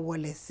ó bá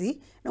wọlé sí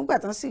nígbà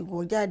tán sì wọ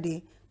jáde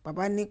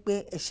bàbá ní pé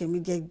ẹ̀ṣẹ̀ mi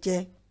jẹ́jẹ́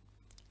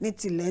ní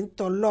tilẹ̀ ń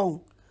tọ́ lọ́hùn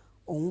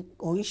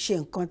òun ṣe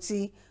nǹkan tí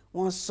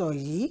wọ́n sọ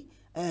yìí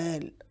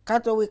ká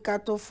tó wí ká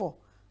tó fọ̀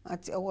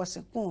àti ọwọ́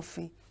sínkún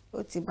òfin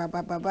ó ti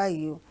bàbá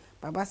yìí o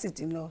bàbá sì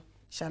ti lọ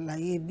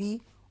ṣàlàyé bí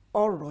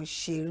ọ̀rọ̀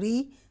ṣe rí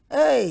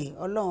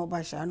ọlọ́run ọba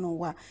ṣàánú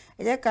wa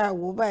ẹ jẹ́ ká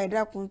wò báyìí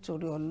dákun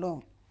torí ọlọ́run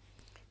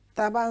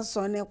tá a bá ń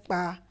sọ nípa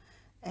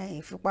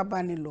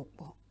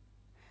ìfipábánilòpọ̀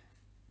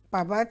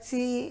bàbá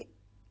tí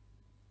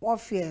wọ́n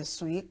fi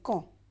ẹ̀sùn yìí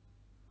kàn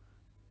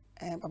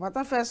bàbá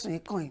tó fẹ̀sùn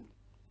yìí kàn yìí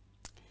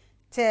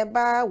tẹ́ ẹ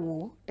bá wò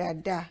ó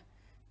dáadáa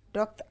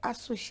Dr.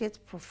 Associate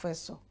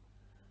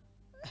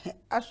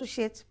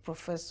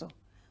Professor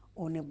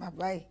òun ni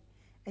bàbá yìí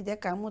ẹ jẹ́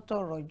ká mú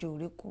tọ̀rọ̀ ọjọ́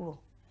orí kúrò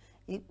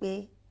wípé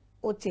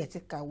ó tiẹ̀ ti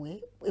kàwé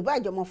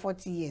ìbájọmọ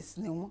 40 years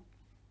ni wọ́n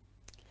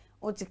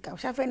ó ti kàwé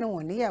ṣáfẹ́ ni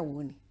wọ́n níyàwó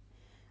ni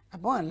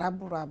àbọ̀wọ̀n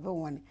lábúrò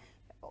àbọ̀wọ̀n ni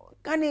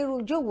ká ní irú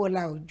ìjòwò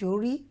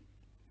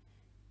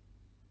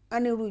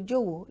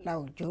la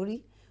òjò rí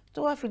tó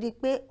wá fi di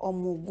pé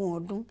ọmọ 20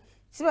 ọdún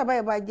tí bàbá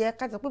yìí bá jẹ́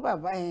ká sọ pé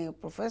bàbá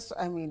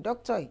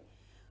doctor yìí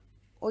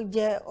ó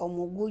jẹ́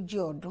ọmọ 40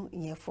 ọdún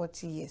ìyẹn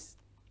 40 years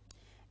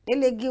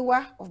Delegiwa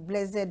of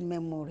blessed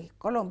memory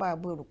kọ́lọ́mbà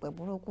àbò èrùpẹ̀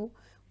burúkú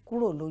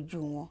kúrò lójú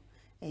wọn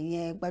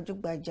ẹ̀yẹn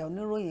gbajúgbajà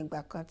oníròyìn ìgbà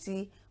kan tí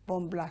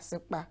bọ́ńbla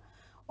sípa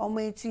ọmọ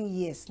 18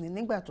 years ní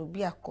nígbà tó bí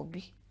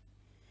àkọ́bí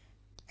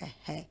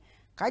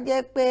ká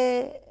jẹ́ pé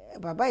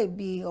bàbá yìí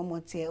bí ọmọ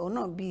tiẹ̀ òun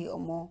náà bí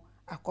ọmọ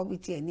àkọ́bí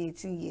tiẹ̀ ní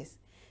 18 years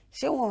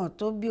ṣé wọn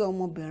tó bí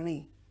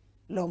ọmọbìnrin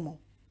lọ́mọ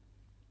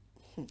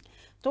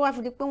tó wá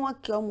fi di pé wọ́n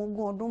kì ọmọ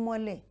 20 ọdún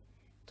mọ́lẹ̀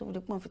tó fi di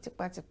pé wọ́n fi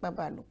tipátipá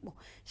bá lò pọ̀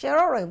ṣe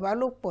rọ̀rọ̀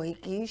ìbálòpọ̀ yìí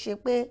kì í ṣe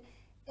pé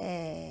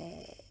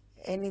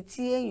ẹni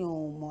tí èèyàn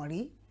ò mọ̀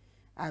rí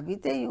àbí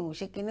téèyàn ò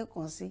ṣe kinní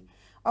kan sí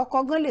ọkọ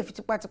gan lè fi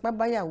tipátipá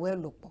báyàwó ẹ̀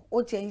lò pọ̀ ó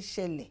tiẹ̀ ń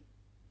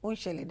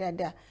ṣẹlẹ̀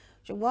dáadáa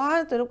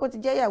ṣùgbọ́n torí pé ó ti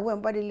jẹ́ ìyàwó ẹ̀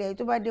ń bá délé ẹ̀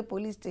tó bá dé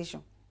police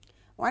station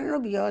wọ́n no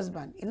be your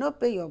husband you no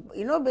pay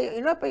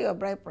your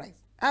bride price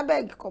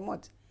abeg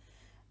comot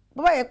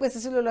bó bá yẹ pé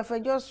Sisi ló lọ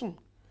fẹjọ́ sùn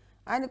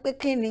á ní pé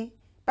kí ni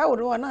báwo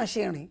ni wọn náà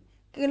ṣe rìn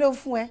kí ló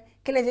fún ẹ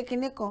kí lè ṣe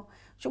kinní kan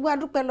ṣùgbọ́n a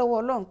dúpẹ́ lọ́wọ́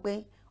Ọlọ́run pé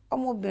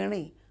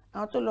ọmọbìnrin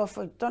àwọn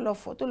tó lọ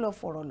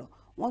fọ̀rọ̀ lọ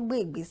wọ́n gbé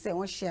ìgbésẹ̀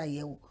wọ́n ṣe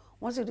àyẹ̀wò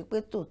wọ́n sì rí pé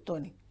tòótọ́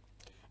ni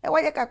ẹ wá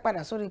jẹ́ ká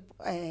padà sórí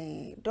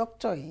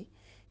dókítà yìí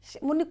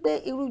mo ní pé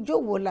irú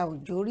jòwó la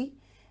òjò rí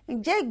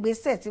ǹjẹ́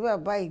ìgbésẹ̀ tí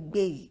bàbá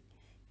ìgbé yìí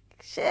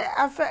ṣé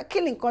kí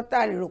ni nǹkan tá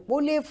a lè rò pé ó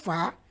lè fà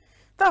á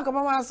táwọn kan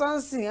bá máa sọ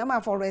ń sìn á máa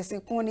fọ̀rọ̀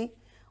ẹ̀sìn kún ni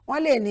wọ́n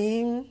lè ní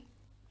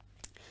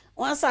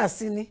wọ́n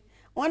ṣàṣì ni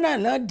wọ́n náà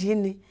lọ́ọ́ dì í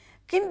ni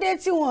kí ń dé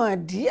tí wọ́n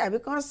dí àbí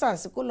kán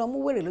sàsí kó lọ mú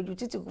wèrè lójú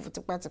títì kó fi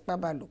tipátipá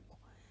bá lò pọ̀.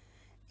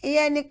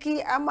 Ìyẹn ni kí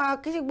a máa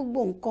kí ṣe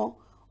gbogbo nǹkan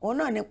òun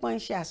náà nípa ń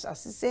ṣe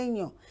àṣàsí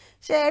séèyàn.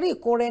 Ṣé ẹ rí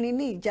ìkóra ẹni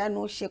ní ìjánu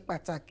ó ṣe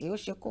pàtàkì ó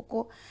ṣe kókó.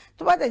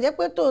 Tó bá tẹ̀ jẹ́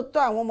pé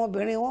tòótọ́ àwọn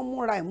ọmọbìnrin wọn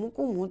múra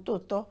ìmúkùmú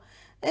tòótọ́,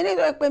 ẹni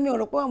tó yẹ pé mi ò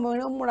rò pé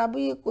ọmọbìnrin wọn múra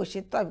bí kò ṣe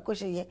tó àbí kò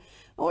ṣe yẹ,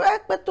 wọ́n rẹ́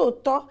pé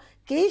tòótọ́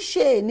kì í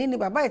ṣe èní ni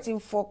bàbá yìí ti ń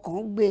fọkàn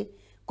gbé.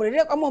 Kò lè dé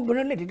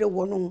ọmọbìnrin lè dédé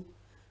wọnú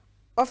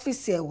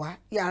ọ́fíìsì ẹ̀ wá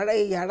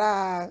yàrá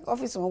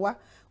ọ́fíìsì wọn wá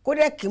kó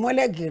dẹ́ kí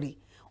mọ́lẹ̀ gèrè.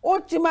 Ó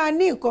ti máa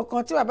ní nǹkan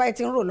kan tí bàbá yìí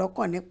ti ń rò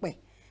lọ́kàn nípẹ̀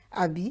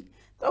àbí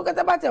tó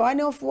kẹta bá tẹ̀ wá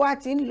ní ó fi wá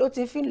ló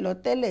ti fi ń lọ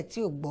tẹ́lẹ̀ tí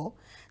ò gbọ́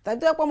tàbí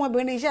tó yẹ pé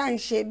ọmọbìnrin iṣẹ́ à ń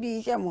ṣe bí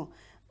iṣẹ́ mọ̀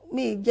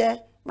mí jẹ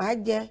màá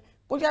jẹ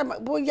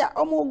bóyá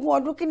ọmọ 20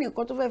 ọdún kí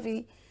nìkan tó fẹ́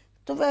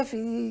fi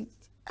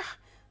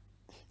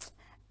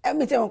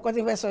ẹ̀mí tẹ̀wọ̀n kan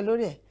ti fẹ́ sọ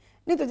lórí ẹ̀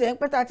nítorí ẹ̀ ń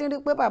pẹ́ ta ti rí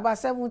pé bàbá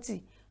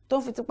 70 tó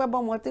ń fi tipẹ́ bọ́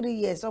ọmọ 3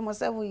 years ọmọ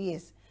 7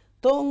 years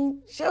tó ń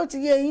ṣé ó ti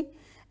yé yín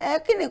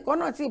kí nìkan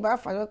náà tí ì bá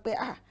fàyọ pé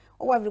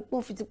ó wà fi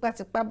pọ́n fi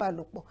tipátipá bá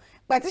lò pọ̀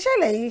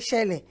pàtíṣẹ̀lẹ̀ yìí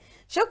ṣẹlẹ̀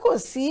ṣé kò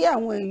sí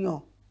àwọn èèyàn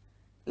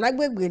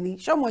lágbègbè ni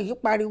ṣọmọ yìí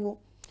pariwo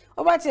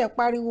ó bá tiẹ̀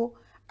pariwo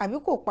àbí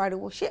kò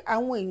pariwo ṣé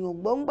àwọn èèyàn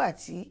gbọ́ngbà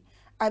tí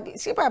àbí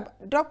ṣé bàbá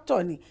dókítà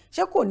ni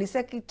ṣé kò ní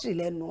sẹ́kítírì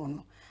lẹ́nu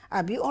ọ̀nà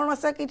àbí ó rán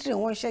sẹ́kítírì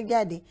wọn iṣẹ́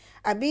jáde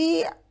àbí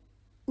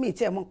mi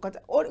tiẹ̀ mọ̀ nǹkan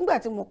nígbà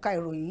tí mo ka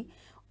ìròyìn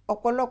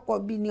ọ̀pọ̀lọpọ̀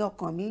bí ni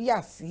ọkàn mi yà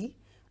sí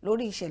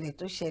lórí ìṣẹ̀lẹ̀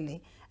tó ṣẹlẹ̀.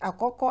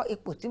 Àkọ́kọ́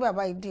ipò tí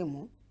bàbá yìí dì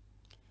mú,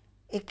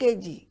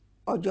 èkejì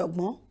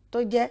ọ̀jọ̀gbọ́n tó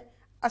jẹ́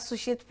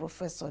associate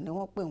professor ni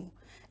wọ́n pè wọ́n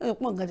ẹ̀rọ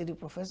pọ̀ nǹkan ti di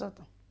professor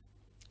tán.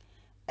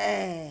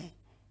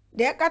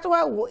 Dẹ̀ ká tó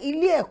wá wo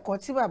ilé ẹ̀kọ́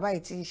tí bàbá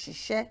yìí ti ń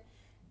ṣiṣẹ́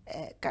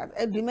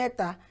ẹbí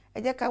mẹ́ta ẹ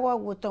jẹ́ ká wá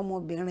wo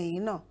tọmọbìnrin yìí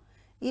náà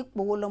ipò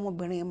wo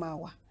lọmọbìnrin yìí máa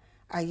wà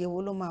àyè wo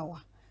ló máa wà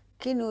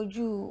kí ni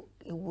ojú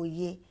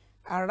ìwòye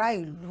ará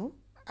ìlú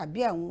àbí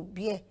àwọn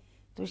òbí ẹ̀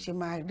tó ṣe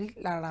máa rí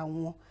lára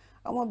wọn.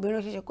 Ọmọbìnrin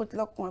ó ṣeéṣe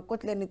kó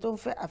tilẹ̀ni tó ń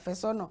fẹ́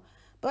àfẹ́sọ́nà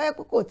bóyá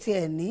pé kò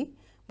tiẹ̀ ní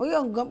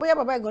bóyá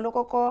bàbá ìgan ló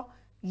kọ́kọ́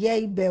yẹ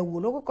ibẹ̀ wò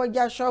ló kọ́kọ́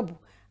já ṣọ́ọ̀bù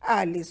a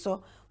lè sọ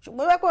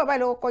ṣùgbọ́n bóyá pé bàbá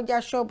ìlú kọ́kọ́ já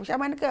ṣọ́ọ̀bù ṣá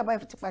máa ní kí bàbá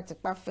ìfi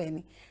tipátipá fẹ́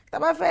ni tá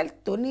bá fẹ́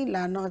tó ní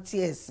ìlànà ti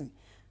ẹ̀sìn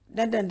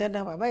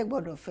dandan bàbá yìí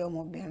gbọ́dọ̀ fẹ́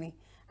ọmọbìnrin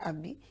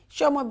àbí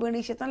ṣé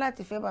ọmọbìnrin ṣetán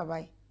láti fẹ́ bàbá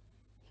yìí.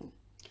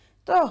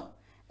 tó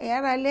ẹ̀yà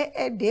ara lé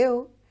ẹ̀dẹ́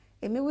o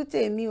èmi wí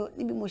tèmi o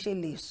níbi mo ṣe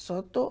lè sọ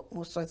tó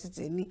mo sọ ti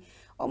tèmi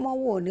ọmọ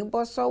wo ò ní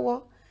bọ́ sọ́wọ́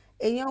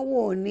èèyàn wo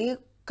ò ní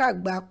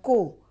kàgbákò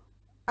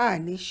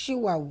àní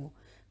ṣìwàwò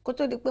kó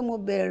tó di pé mo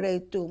bẹ̀rẹ̀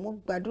ètò mo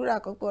gbàdúrà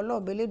kan pé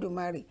ọlọ́ọ̀bẹ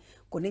Elédùmarè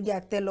kò ní já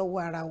tẹ́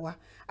lọ́wọ́ ara wa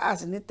a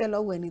sì ní tẹ́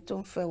lọ́wọ́ ẹni tó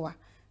ń fẹ́ wa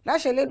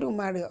láṣẹ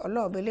Elédùmarè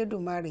ọlọ́ọ̀bẹ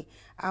Elédùmarè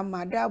a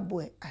máa dáàbò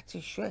ẹ̀ àti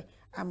ìṣọ́ ẹ̀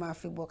a máa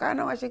fi bọ̀ ká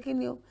náà wá ṣe kí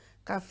ni o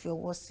ká fi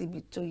ọwọ́ síbi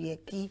tó yẹ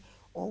kí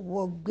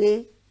ọwọ́ gbé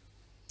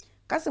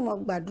ká sì mọ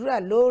gbàdúrà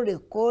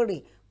lóòrèkóòrè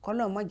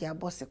kọ́nà mọ̀jà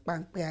bọ́ sí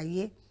páńpẹ́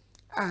ayé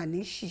àní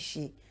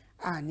ṣìṣe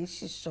àní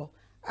ṣìṣọ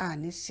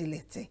àní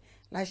sílẹ̀tẹ̀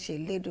láṣẹ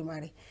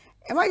Elédùmarè.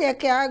 Ẹ má jẹ́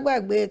kí a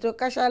gbàgbé ètò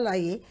Ká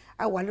Sálàyé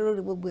a wà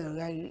lórí gbogbo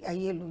ẹ̀rọ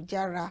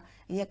ayélujára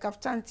ìyẹn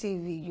Kaftan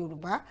TV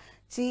Yorùbá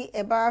tí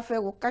ẹ bá fẹ́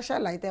wo Ká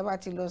Sálàyé tẹ́ bá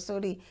ti lọ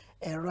sórí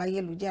ẹ̀rọ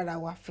ayélujára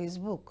wa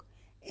Facebook,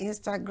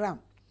 Instagram,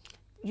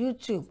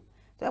 YouTube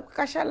tẹ́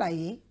Ká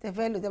Sálàyé tẹ́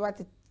fẹ́ lò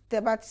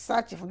tẹ́ bá ti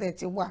search fún tẹ́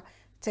ti wà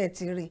tẹ́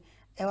ti rí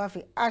ẹ wá fi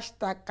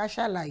hashtag Ká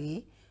Sálàyé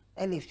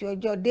ẹ lè fi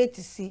ọjọ́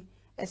déètì sí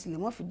ẹ sì lè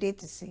mọ́ fi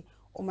déètì sí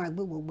ó máa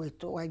gbé gbogbo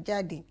ètò wa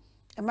jáde.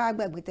 Ẹ má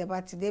gbàgbé tẹ́ bá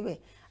ti débẹ̀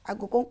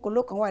aago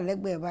kónkóló kan wà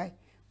lẹ́gbẹ̀ẹ́ báyìí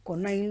kò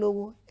ná yín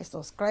lówó ẹ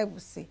subscribe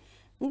sí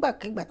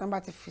nígbàkigbà tán bá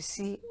ti fi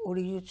sí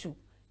orí YouTube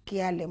kí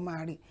a lè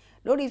máa rí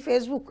lórí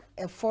Facebook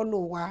ẹ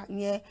follow wa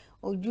yẹn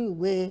ojú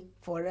ìwé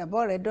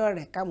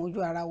Fọ̀rẹ́bọ̀rẹ́dọ̀rẹ́ ká mojú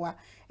ara wa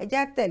ẹ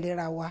já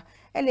tẹ̀léra wa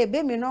ẹ lè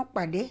bẹ́ mi náà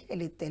pàdé ẹ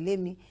lè tẹ̀lé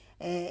mi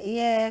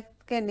ìyẹn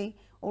kẹ́ni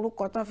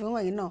orúkọ tán fi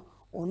wọ̀nyí náà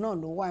òun náà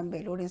ló wà ń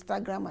bẹ̀ lórí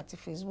Instagram àti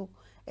Facebook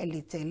ẹ lè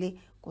tẹ̀lé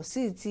kò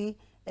sí ti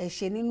ẹ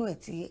ṣe nínú ẹ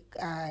tí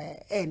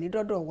ẹ ní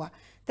dọ́dọ̀ wa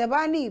tẹ́ bá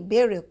ní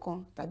ìbéèrè kan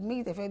tàbí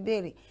méjì tẹ́ fẹ́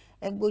béèrè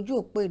ẹ gbójú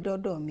òpó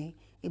ìdọ́dọ̀ mi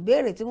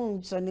ìbéèrè tí mò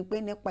ń sọ ni pé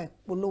nípa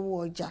ìpolówó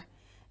ọjà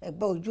ẹ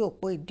gbọ́ ojú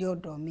òpó ìdí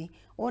ọ̀dọ̀ mi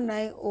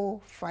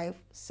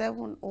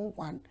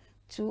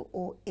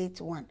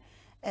 09057012081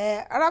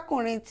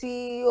 arákùnrin tí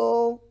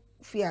ó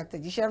fi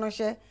àtẹ̀jíṣẹ́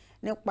ránṣẹ́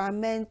nípa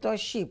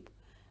mentorship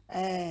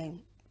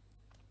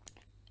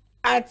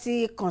a ti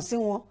kàn sí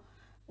wọn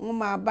wọ́n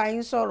máa bá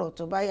yín sọ̀rọ̀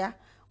tó bá yá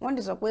wọ́n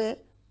ti sọ pé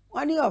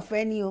wọ́n ní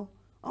ọ̀fẹ́ ni o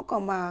wọ́n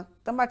kàn máa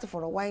tán bá ti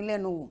fọ̀rọ̀ wáyé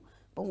lẹ́nu wò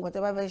bó nǹkan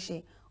tẹ́ bá fẹ́ ṣe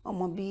wọ́n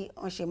mọ bí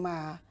wọ́n ṣe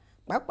máa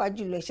pàápàá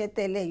jùlọ iṣẹ́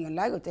tẹ́lẹ̀ èèyàn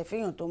láyò tẹ́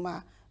fẹ́yàn tó máa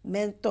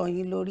mẹ́ńtọ̀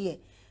yín lórí ẹ̀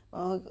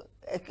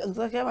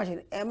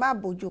ẹ má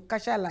bójú Ká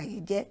Sálàyé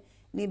jẹ́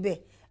níbẹ̀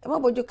ẹ má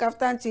bójú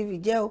Kaftan TV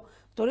jẹ́ o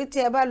torí tí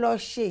ẹ bá lọ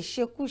ṣe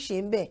ìṣekúṣe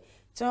ń bẹ̀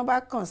tí wọ́n bá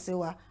kàn sí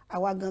wa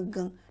àwa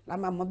gangan la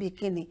máa mọ bí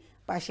kíni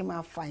bá ṣe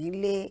máa fà yín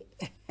lé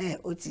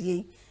òtíye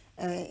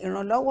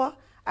ìrànlọ́wọ́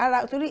ara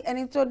torí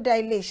ẹni tó dá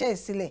ilé iṣẹ́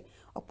ìsílẹ̀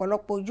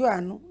ọ̀pọ̀lọpọ̀ ojú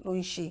àánú ló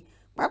ń ṣe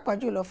pàápàá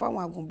jùlọ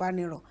fáwọn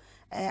agùnbánirọ̀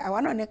àwa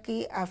náà ní kí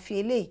a fi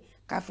eléyìí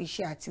ká fi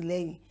ṣe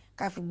àtìlẹ́yìn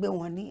ká fi gbé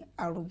wọn ní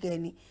arugẹ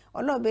ni.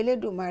 Ọlọ́run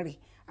Elédùmarè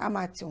a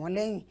máa tì wọ́n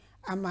lẹ́yìn,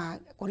 a máa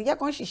kò ní jẹ́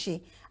kán ṣìṣe,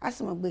 a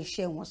sì máa gbé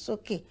iṣẹ́ wọn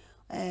sókè.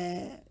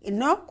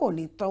 Iná kò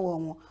ní tọ́wọ́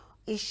wọn.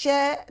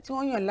 Iṣẹ́ tí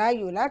wọ́n yàn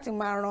láàyò láti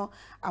máa ran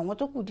àwọn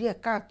tó kù díẹ̀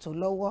káàtó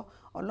lọ́wọ́,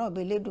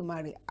 Ọlọ́run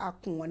Elédùmarè á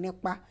kún wọn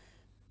nípa.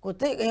 Kò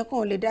tẹ́ ẹ̀yàn kan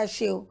ò lè dá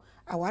ṣe o,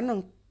 àwa náà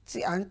tí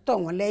à ń tọ̀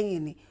wọ́n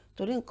lẹ́yìn ni,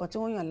 torí nǹkan tí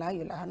wọ́n yàn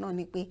láàyò làwa náà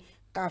ni pé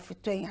ká fi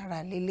tó ẹ̀yin ara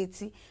lé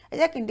létí. Ẹ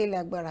jẹ́ kí n délé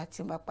agbára tí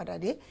n bá padà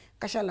dé,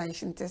 Kasalaye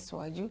ṣì ń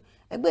tẹ̀síwájú.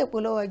 Ẹgbẹ́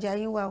ìpolówó ọjà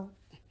yín wá o.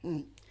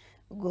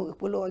 Gbogbo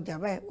ìpolówó ọjà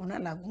báyìí òun náà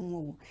làgùn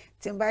wọn wò.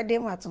 Tí n bá dé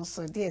màá tún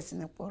sọ díẹ̀ sí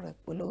nípa ọ̀rọ̀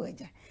ìpolówó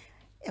ọjà.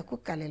 Ẹ kú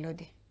kalẹ̀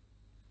lọ́dẹ.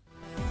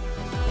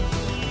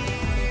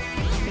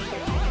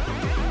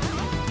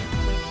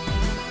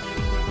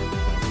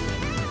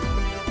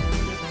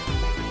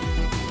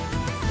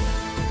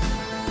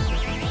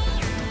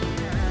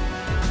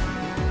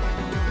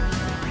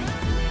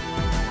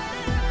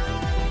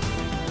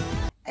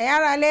 Ẹ̀yin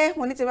ará ilé,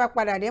 mo ní tí bá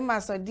padà dé máa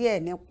sọ díẹ̀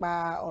nípa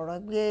ọ̀rọ̀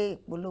gbé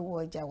ìpolówó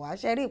ọjà wá.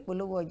 Ṣé rí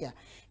ìpolówó ọjà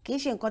kì í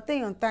ṣe nǹkan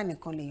téèyàn ń tà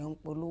nìkan lèèyàn ń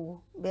polówó.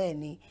 Bẹ́ẹ̀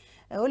ni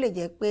ó lè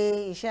jẹ́ pé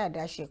iṣẹ́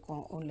àdáṣe kan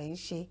òun lè ń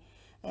ṣe.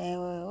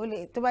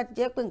 Tó bá ti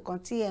jẹ́ pé nǹkan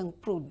tí ẹ̀ ń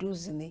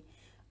produce ni,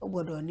 ó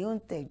gbọ́dọ̀ ní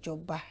òǹtẹ̀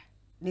ìjọba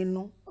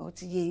nínú, ó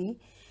ti yé yín.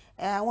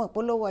 Àwọn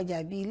ìpolówó ọjà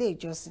bíi ilé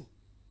ìjọsìn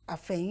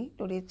àfẹ̀yìn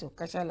lórí ètò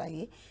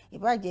Kasalaye,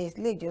 ìbàjẹ́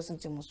ilé ìjọsìn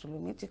ti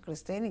mùsùlùmí, ti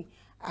kìrìsìtẹ́nì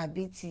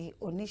àbí ti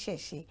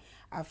oníṣẹ̀ṣe,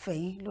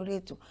 àfẹ̀yìn lórí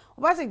ètò.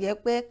 Ó bá sì jẹ́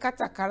pé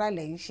kátàkárà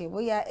lẹ́yìn ṣe,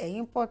 bóyá ẹ̀yin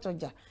import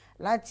ọjà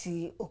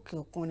láti òkè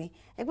òkun ni,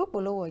 ẹgbẹ́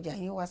ìpolówó ọjà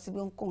yín wá síbi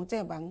ohunkóhun tẹ́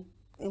ẹ̀ bá ń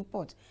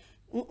import.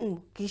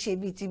 Kì í ṣe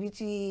bíi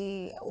tí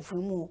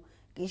òfin mú o,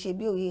 kì í ṣe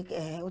bí òye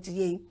ó ti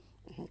yé yín.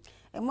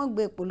 Ẹ mọ́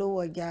gbé ìpolówó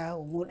ọjà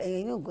òun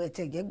ẹ̀yin ògùn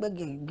ẹ̀tẹ̀ jẹ́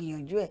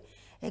gbìyànjú ẹ̀,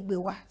 ẹ gbé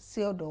wá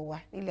sí ọ̀dọ̀ wa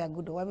nílé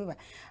agodo wa bíbá.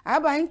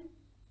 Àbá yín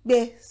gbé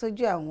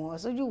sójú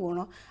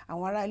ìwòran,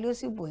 àwọn ará ilé ó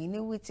sì bò yín ní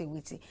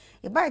wìtìwìtì.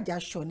 Ìbàjẹ́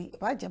aṣọ ni,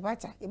 ìbàjẹ́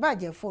bàtà,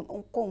 ìbàjẹ́ fóònù,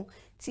 ohunkóhun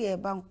tí ẹ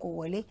bá ń kó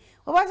wọlé.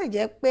 Ó bá sì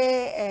jẹ́ pé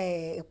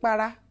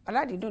ìpara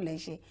aládìídùn lẹ́ ń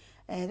ṣe,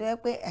 tó jẹ́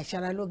pé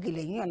ẹ̀ṣaralóge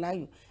lẹ́yìn yàn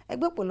láàyò, ẹ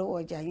gbé ìpolówó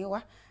ọjà yín wá.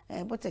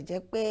 Bó tẹ̀ jẹ́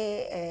pé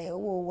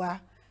owó wa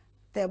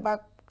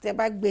tẹ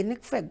bá gbé ní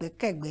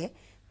fẹ̀gbẹ́kẹ̀gbẹ́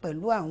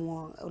pẹ̀lú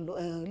àwọn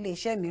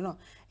iléeṣẹ́ mìíràn,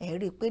 ẹ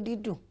rí i pé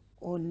dídùn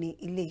ó ní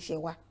iléeṣẹ́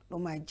wa ló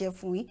máa jẹ́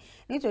fún yín,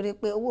 nítorí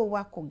pé owó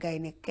wa kò ga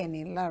ẹnikẹ́ni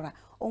lára.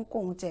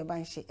 Ohunkóhun tẹ́ ẹ bá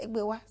ń ṣe, ẹ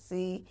gbé wá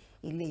sí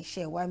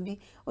ilé-iṣẹ́ wa ń bí.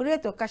 Orí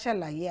ètò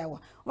Kasalaye àwà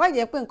wá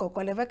jẹ́ pé nǹkan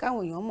kan lẹ fẹ́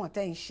káwọn èèyàn mọ̀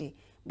tẹ́ ń ṣe,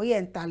 bóyá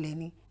ẹ̀ ń talẹ̀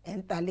ni, ẹ̀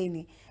ń talé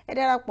ni, ẹ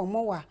darapọ̀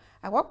mọ́ wa.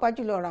 Àpapọ̀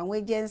jùlọ ọ̀rọ̀ àwọn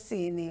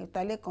agency ni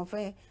talé kan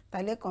fẹ́yàn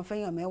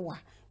 10,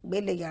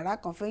 gbélé yàrá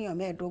kan fẹ́yàn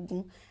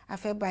 15. A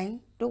fẹ́ bá yín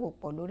dòwò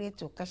pọ̀ lórí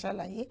ètò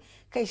Kasalaye,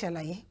 kẹ́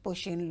ìṣàlàyé bó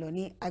ṣe ń lọ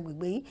ní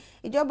agbègbè yín.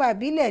 Ìjọba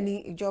ìbílẹ̀ ni,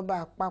 ìjọba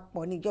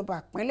àpapọ̀ ni, ìjọba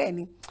ìpínlẹ̀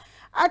ni.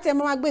 A ti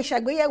máa gbé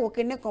ìṣàgbéyẹ̀wò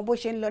kinní kan bó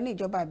ṣe ń lọ ní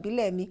ìjọba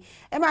ìbílẹ̀ mi.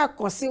 Ẹ máa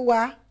kàn sí wa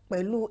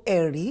pẹ̀lú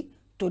ẹ̀rí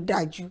tó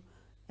dájú.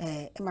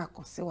 Ẹ máa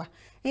kàn sí wa.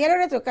 Ìyẹn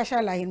lórí ètò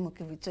Kasalaye ni mo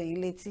kì í fi tó yín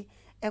létí.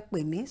 Ẹ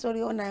pè mí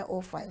sórí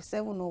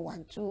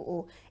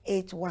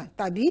 0905-701-2081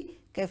 tàbí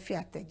kẹ́ fi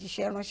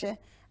àtẹ̀jíṣẹ́ ránṣẹ́,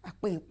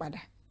 àpè yín padà.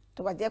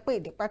 Tó bá jẹ́ pé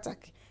èdè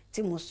pàtàkì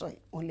tí mo sọ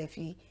òun lè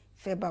fi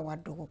fẹ́ bá wa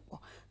dòwò pọ̀.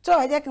 Tó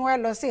ẹ jẹ́ kí n wá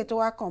lọ sí ètò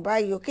wa kàn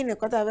báyìí. Kí ni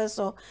nǹkan tá a fẹ́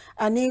sọ?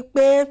 Àní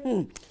pé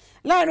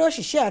láàrin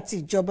òṣìṣẹ́ àti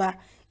ìjọba,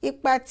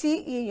 ipa tí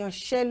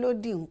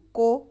ìyanṣẹ́lódì ń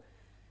kó,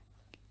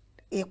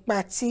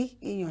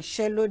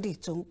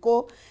 tó ń kó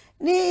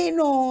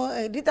nínú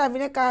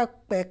ìdítàfínẹ́ká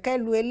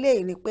pẹ̀kẹ́lu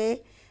eléyìí ni pé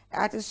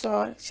a ti sọ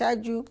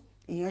ṣáájú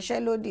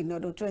ìyanṣẹ́lódì ní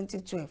ọdún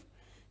 2012.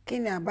 Kí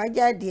ni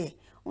àbájáde ẹ̀?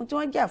 Ohun tí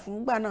wọ́n jà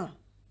fún gbà náà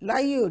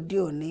láyé òde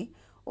òní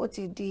ó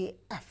ti di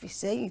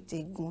àfìsẹ́yìn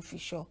tẹ́gun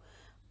fiṣọ.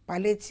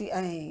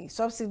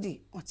 Subsidy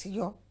wọ́n ti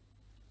yọ.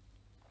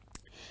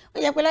 Ó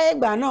yẹ pé láyé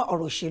ìgbà náà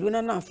ọ̀rọ̀ òṣèlú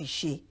náà fi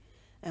ṣe,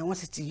 wọ́n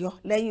sì ti yọ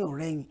lẹ́yìn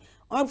ọ̀rẹ́yìn.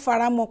 Wọ́n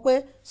fara mọ́ pé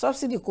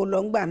subsidy kò lọ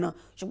ńgbà náà,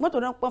 ṣùgbọ́n tó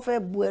náà pọ́n fẹ́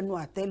bu ẹnu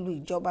àtẹ́lu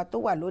ìjọba tó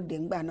wà lóde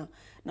ńgbà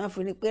náà fi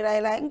ní pé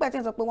ráíláí ńgbà tí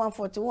wọ́n sọ pé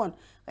 141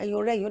 ẹ̀yìn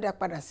ọ̀rẹ́yìn ó dá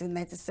padà sí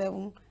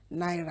 97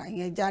 náírà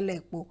ìyẹn jálẹ̀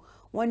epo.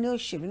 Wọ́n ní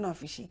òṣèlú náà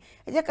fi ṣe.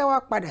 Ẹ jẹ́ ká wá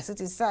padà sí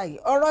ti sáà yìí.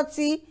 Ọ̀rọ̀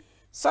tí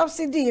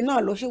subsidy náà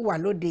ló ṣì wà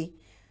lóde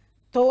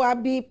tó wá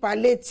bí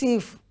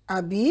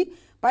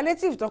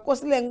palliative tó kó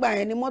sílẹ̀ ńgbà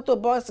yẹn ni mọ́tò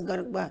bọ́ọ̀sì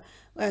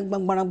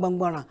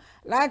gbọ̀ngbọ̀ràn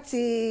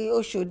láti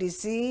Òṣòdì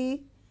sí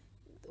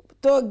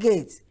toll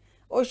gate,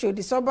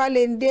 Òṣòdì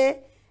sọ́bálẹ́ndé,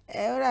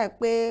 ó dà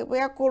pé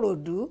bóyá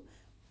Kòròdú,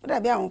 ó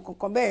dàbí àwọn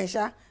kankan bẹ́ẹ̀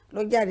ṣá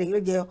ló jáde ló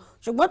jẹyọ.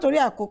 Ṣùgbọ́n torí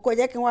àkókò ẹ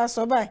jẹ́ kí n wá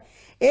sọ báyìí.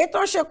 Èyí tó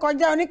ń ṣe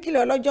kọjá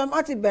oníkìlọ̀ ọlọ́jọ́,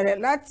 wọ́n ti bẹ̀rẹ̀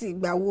láti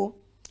ìgbà wo?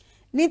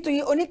 Nítorí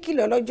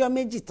oníkìlọ̀ ọlọ́jọ́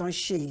méjì tán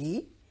ṣe yìí,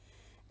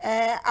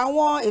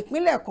 àwọn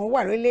ìpínlẹ̀ kan wà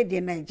lórílẹ̀‐èdè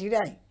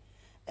Nàìjíríà yìí,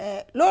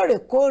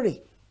 lóòrèkóòrè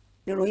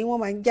ìròyìn wọn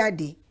máa ń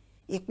jáde.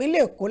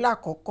 Ìpínlẹ̀ Èkó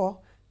lákọ̀ọ́kọ́,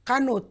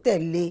 Kánò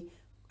tẹ̀lé,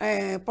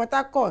 Port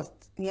Harcourt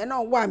ìyẹn náà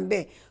wà ń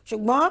bẹ̀.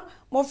 Ṣùgbọ́n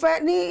mo fẹ́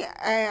ní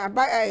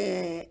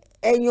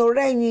ẹ̀yìn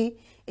ọ̀rẹ́yìn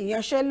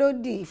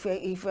ìyanṣẹ́lódì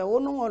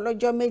ìfẹ̀hónúhàn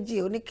lọ́jọ́ méjì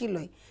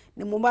oníkìlọ̀ yìí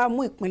ni mo bá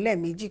mú ìpínlẹ̀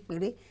méjì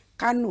péré,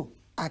 Kánò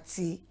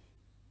àti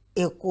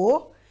Èkó.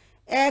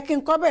 kí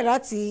n kọ́ bẹ̀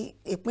láti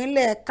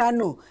ìpínlẹ̀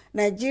Kano.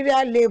 Nigeria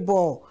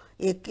Labour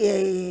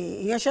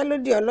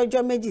ìyanṣẹ́lódì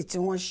ọlọ́jọ́ méjì tí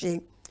wọ́n ṣe,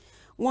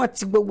 wọ́n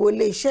ti gbogbo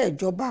ilé iṣẹ́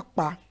ìjọba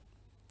pa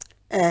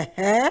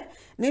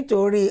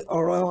nítorí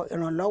ọ̀rọ̀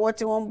ìrànlọ́wọ́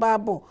tí wọ́n ń bá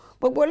bọ̀.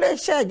 Gbogbo ilé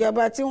iṣẹ́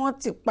ìjọba tí wọ́n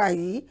ti pa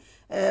yìí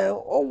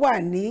ó wà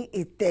ní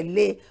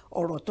ìtẹ̀lé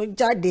ọ̀rọ̀ tó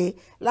jáde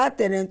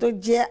látẹni tó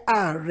jẹ́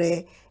ààrẹ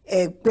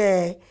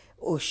ẹgbẹ́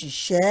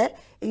òṣìṣẹ́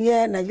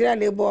ìyẹn Nigeria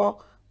Labour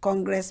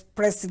Congress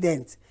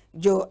President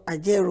Joe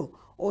Ajaero.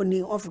 Ó ní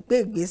wọ́n fi gbé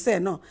ìgbésẹ̀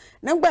náà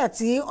nígbà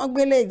tí wọ́n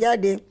gbélé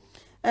jáde.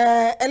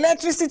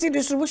 Electricity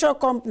Distribution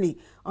Company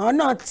ọ̀hún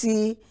náà ti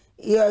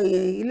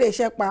ilé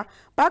iṣẹ́ pa,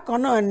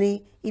 bákan náà ni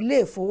ilé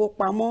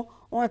ìfowópamọ́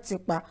wọ́n ti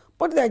pa.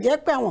 Bó tilẹ̀ jẹ́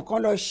pé àwọn kan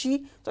lọ ṣí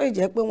tó sì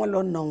jẹ́ pé wọ́n lọ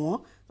nà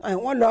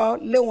wọ́n lọ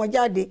lé wọn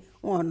jáde,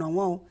 wọn ò nà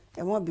wọ́n o,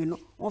 ẹ má bínú,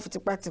 wọ́n fi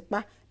tipátipá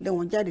lé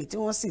wọn jáde tí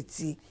wọ́n sì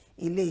ti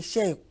ilé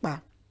iṣẹ́ ìpa.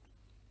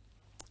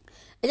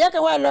 Ẹ jẹ́ kí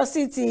wá lọ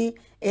sí ti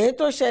èyí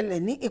tó ṣẹlẹ̀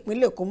ní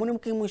ìpínlẹ̀ Èkó. Mo ní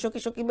kí n mú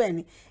ṣókíṣókí bẹ́ẹ̀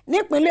ni. Ní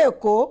ìpínlẹ̀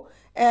Èkó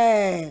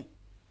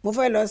mo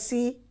fẹ́ lọ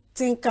sí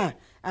Tinkan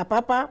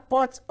Apapa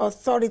Port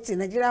Authority,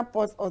 Nigerian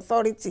Port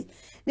Authority,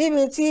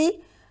 níbi tí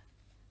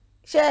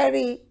ṣe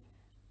rí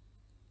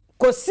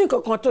kò sí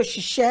nǹkan kan tó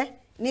ṣiṣẹ́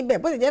níbẹ̀,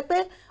 bó ti jẹ́ pé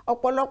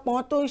ọ̀pọ̀lọpọ̀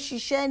tó ń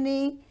ṣiṣẹ́ ní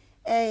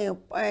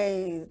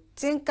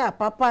Tinkan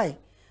Apapa yìí,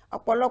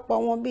 ọ̀pọ̀lọpọ̀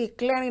wọn bíi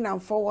clearing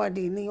and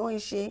forwarding ni wọ́n ń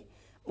ṣe.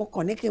 Mo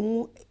kàn ní kí n mú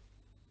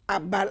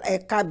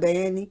ẹ̀ka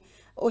bẹ̀yẹn ni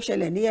ó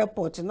ṣẹlẹ̀ ní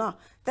airport náà.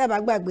 Tẹ́ bá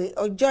gbàgbé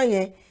ọjọ́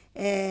yẹn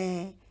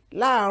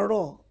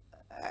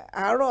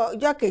àárọ̀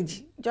ọjọ́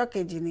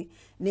kejì ni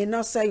iná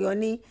ṣẹ́yọ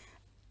ní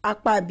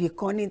apá ibì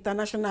kan ní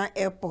international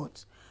airport.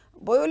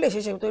 Bóyá ó lè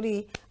ṣeéṣe torí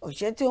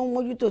òṣìṣẹ́ tí ó ń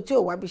mójútó tí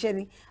ò wábiṣẹ́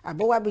ni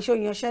àbó wábiṣẹ́ ó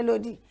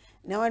yanṣẹ́lódì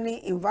ni wọ́n ní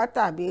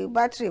inverter àbí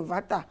battery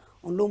inverter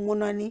òun ló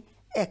múná ní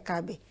ẹ̀ka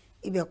bẹ̀.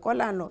 Ibẹ̀ kọ́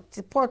là ń lọ, ti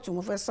port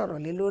mo fẹ́ sọ̀rọ̀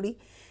lé lórí.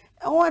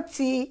 Wọ́n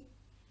ti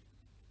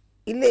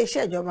ilé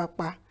iṣẹ́ ìjọba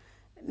pa.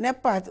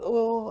 NEPA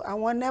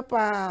àwọn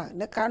NEPA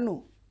ní Kano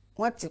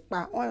wọ́n ti pa,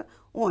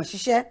 wọ́n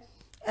ṣiṣẹ́.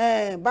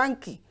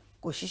 Báǹkì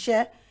kò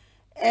ṣiṣẹ́.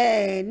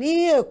 Ní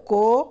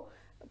Èkó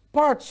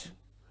port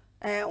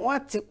wọ́n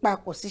ti pa,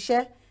 kò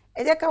ṣiṣẹ́.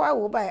 Ẹ jẹ́ ká wá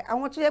wò báyìí,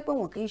 àwọn tó yẹ pé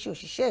wọn kì í ṣe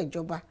òṣìṣẹ́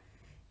ìjọba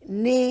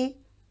ní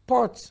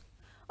port,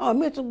 àwọn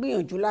míì tún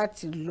gbìyànjú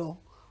láti lọ,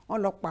 wọ́n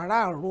lọ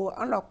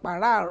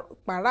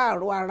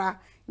pàráàrò ara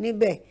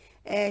níbẹ̀.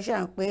 Ṣe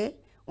hàn pé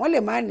wọ́n lè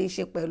má ní í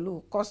ṣe pẹ̀lú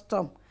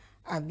custom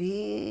àbí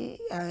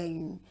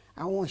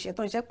àwọn òṣìṣẹ́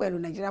tó ń ṣe pẹ̀lú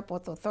Nigeria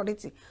Port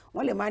Authority,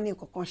 wọ́n lè má ní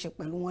nǹkan kan ṣe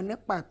pẹ̀lú wọn ní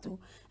pàtó.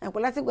 Ẹ̀pọ̀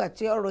látìgbà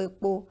tí ọ̀rọ̀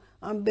epo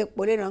ń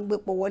gbépo lé náà ń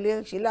gbépo wọlé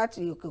ṣe láti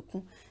òkè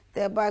òkun,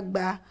 tẹ́ bá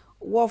gba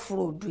wharf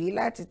road yìí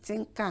láti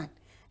Tinkan,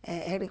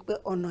 ẹ rí i pé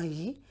ọ̀nà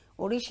yìí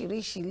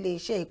oríṣiríṣi ilé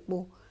iṣẹ́ epo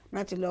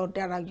láti lọ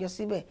dára jọ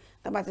síbẹ̀.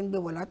 Tá bá ti ń gbé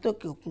wọ̀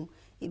látòkè òkun,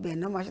 ibẹ̀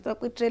náà máa ṣe tó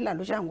pé tírélà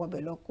ló ṣàwọn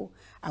ọbẹ̀ lọ kó,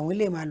 àwọn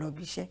ilé máa lọ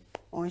bí iṣẹ́,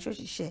 wọn ń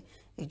ṣòṣìṣẹ́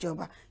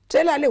ìjọba.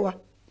 Tírélà lè wá,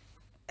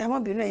 ẹ má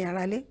bínú ẹ̀yin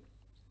ará lé,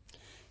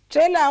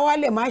 tírélà wa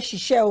lè má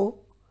ṣiṣẹ́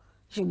o,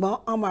 ṣùgbọ́n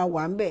wọ́n máa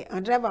wà ń bẹ̀,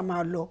 àwọn dírẹ́fà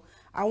máa lọ,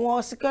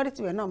 àwọn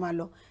security bẹ̀ náà máa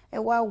lọ. Ẹ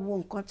wá wo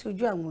nǹkan tí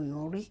ojú àwọn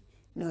èèyàn rí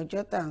ní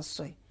ọjọ́ tá à ń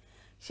sọ yìí.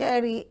 Ṣé ẹ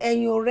rí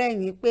ẹ̀yin orẹ́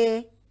ẹ̀yin pé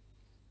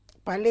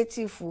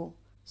palliative o,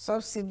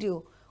 subsidy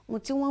o, ohun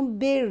tí wọ́n ń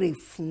béèrè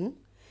fún,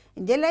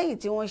 ǹjẹ́ lẹ́yìn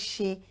tí wọ́n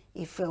ṣe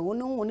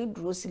ìfẹ̀hónúhàn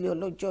onídùúró sílé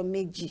ọlọ́jọ́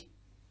méjì,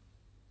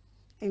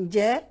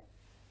 ǹjẹ́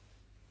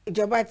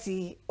ìjọba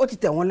ó ti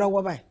tẹ̀ wọ́n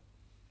lọ́wọ́ báyìí?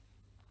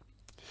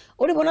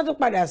 Orí bọ́ná tó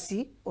padà sí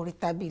orí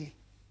tábìlì.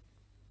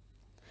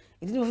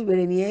 Ìdí tí mo fi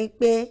bèrè nìyẹn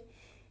pé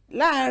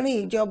láàárín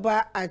ìjọba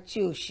àti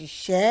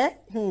òṣìṣẹ́,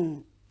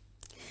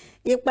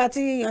 ipa tí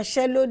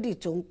yíyanṣẹ́lódì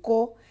tó ń kó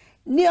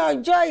ní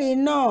ọjọ́ yìí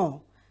náà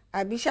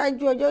àbí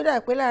ṣáájú ọjọ́ dà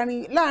pé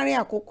láàárín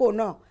àkókò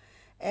náà,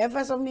 ẹ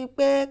fẹ́ sọ mi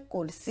pé kò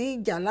sí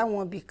ìjà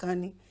láwọn ibì kan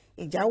ni.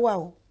 Ìjà wà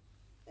o,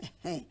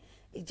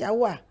 ìjà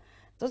wà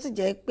tó sì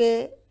jẹ́ pé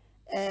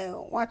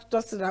wọ́n á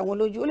tutọ́ síra wọn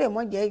lójú. Ó lè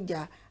mọ́ jẹ́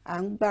ìjà à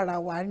ń gbára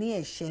wa ní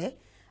ẹ̀ṣẹ́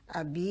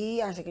àbí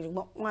àṣekè,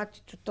 ṣùgbọ́n wọ́n á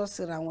tutọ́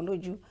síra wọn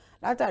lójú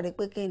látàrí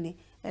pé kí ni,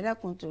 ẹ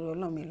dákun torí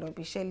Ọlọ́run mi lọ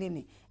bí iṣẹ́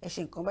lénìí, ẹ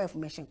ṣe nǹkan báyìí fún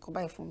mi, ẹ ṣe nǹkan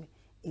báyìí fún mi,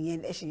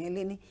 ìyẹn ẹ ṣe yẹn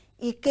léní.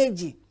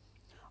 Ìkejì,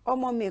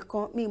 ọmọ mi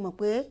kan mi mọ̀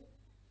pé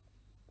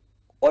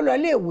ó lọ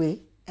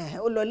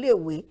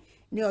léèwé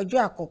ní ọjọ́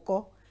àkọ́kọ́,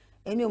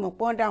 èmi ò mọ̀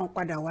pé wọ́n dá wọn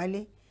padà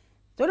wálé,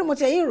 torí mo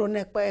ti ẹ̀yìn ìrònú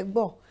ẹ̀pẹ́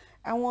ẹgbọ́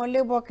àwọn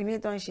labour kìíní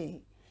tó ń ṣe yìí,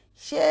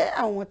 ṣé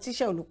àwọn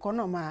tíṣà olùkọ́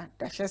náà máa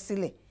dáṣẹ́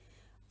sílẹ̀?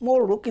 Mo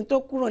rò kí n tó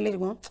kúrò nílé,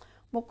 ṣùgbọ́n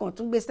mo kàn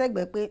tún gbé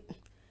sẹ́gbẹ̀ẹ́ pé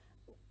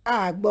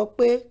a gbọ́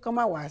pé kán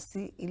má wá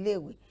sí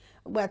iléèwé.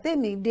 Ìgbà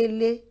tèmi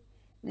délé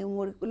ni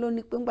mo rí ló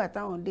ní pé ńgbà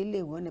táwọn délé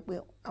ìwé ni pé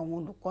àwọn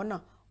olùkọ́ náà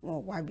wọn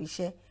ò wábi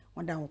iṣẹ́,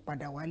 wọ́n dá wọn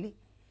padà wálé.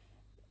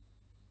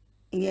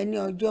 Ìyẹn ní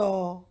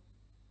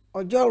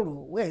ọjọ́rú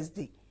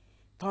Wednesday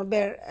tán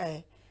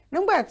bẹ̀rẹ̀.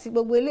 Nígbà tí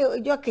gbogbo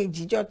ọjọ́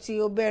kejì tí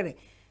ó bẹ̀rẹ̀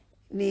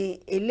ni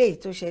eléyìí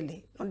tó ṣẹlẹ̀,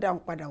 wọ́n dá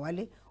wọn padà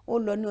wálé. Ó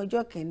lọ ní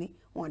ọjọ́ kìíní,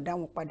 wọ́n dá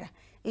wọn padà.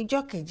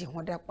 Ìjọ́ kejì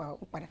wọ́n dá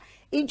wọn padà.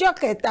 Ìjọ́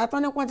kẹta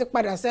tán ní wọ́n ti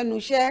padà sẹ́nu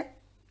iṣẹ́.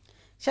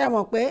 Ṣé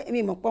mọ̀ pé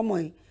èmi mọ̀ pọ́mọ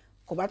yìí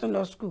kò bá tún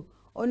lọ school,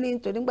 ó ní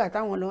nítorí nígbà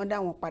táwọn lọ́wọ́ dá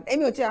wọn padà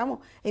èmi ò tí a mọ̀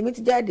èmi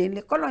ti jáde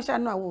nílé kọ́lọ̀ ń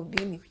ṣàánú àwọn òbí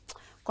mi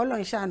kọ́lọ̀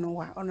ń ṣàánú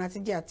wa ọ̀nà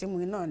àtijọ́ àti mú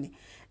iná ni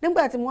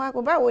nígbà tí mo wá pé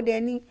báwo dẹ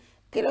ní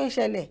kí ló ń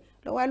ṣẹlẹ̀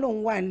lọ́wọ́ lòun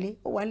wà nílé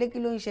ó wà nílé kí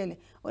ló ń ṣẹlẹ̀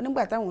ó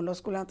nígbà táwọn lọ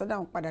skúl láwọn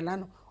dáwọn padà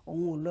lánàá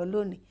òun ò lọ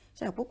lónìí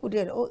ṣe àpòkù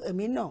díẹ̀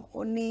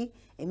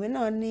èmi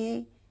náà ní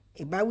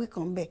ìbáwí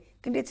kan bẹ́ẹ̀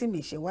kí ndé tí mi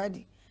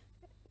ṣèwádìí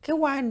kí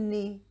wàá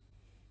ní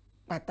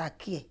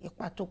pàtàkì ẹ̀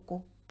ipa tó kó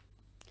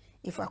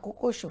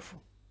ìfàkókò ṣòfò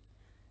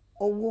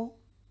owó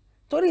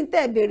torí ń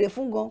tẹ́ béèrè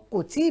fún gan kò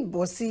tí ì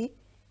bọ́ sí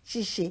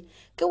ṣíṣe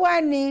kí wàá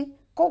ní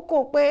kókó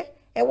pé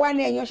ẹ wá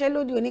ní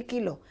ẹ̀yanṣẹ́lódì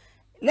oníkìlọ̀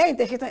lẹ́yìn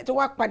tẹ́ ṣe tán tó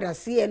wá padà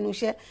sí ẹnu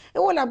iṣẹ́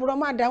èwo làbúrò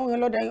máa dáhùn yẹn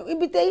lọ́dà yẹn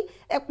ibi tẹ́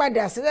ẹ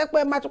padà sí pé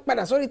má tún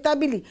padà sórí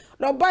tábìlì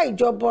lọ bá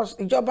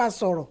ìjọba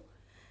sọ̀rọ̀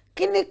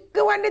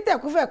kí wá ní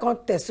tẹ̀kúfẹ̀ kan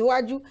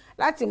tẹ̀síwájú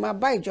láti máa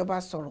bá ìjọba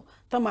sọ̀rọ̀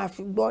tó máa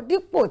fi gbọ́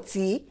dípò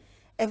tí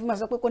ẹ fi máa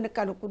sọ pé kó ní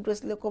kálukú dúró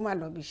sílé kó má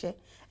lọ bí iṣẹ́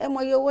ẹ mọ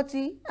iye owó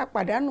tí a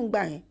pàdánù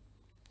gbà yẹn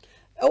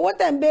owó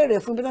tẹ̀ ń béèrè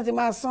fún bí wọ́n ti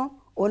máa san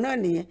òun náà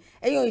nìyẹn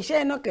ẹ̀yin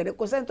òṣìṣẹ́ iná kẹ̀rẹ́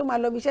kò sẹ́ni tó máa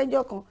lọ bí iṣẹ́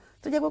jọ́ kan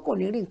tó jẹ́ pé kò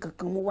ní rí nǹkan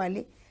kan mú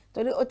wálé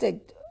torí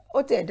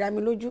ó tẹ̀ dá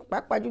mi lójú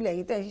pàápàá jùlọ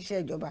ẹ̀yin tẹ̀ ń ṣiṣẹ́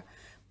ìjọba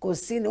kò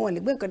sí ni wọ́n lè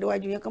gbé nǹkan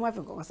déwájú yẹn kó má fi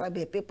nǹkan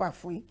sábẹ́ pépà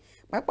fún yín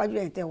pàápàá jùlọ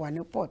ẹ̀yin tẹ̀ wà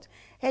ní port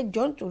ẹ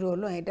jọ̀ọ́ nítorí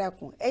Ọlọ́run ẹ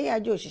dákun ẹ̀yin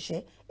àjọ òṣìṣẹ́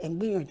ẹ̀ ń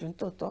gbìyànjú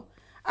tó tọ́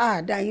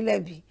àdá yín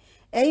lẹ́bi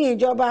ẹ̀yin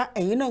ìjọba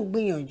ẹ̀yin náà ń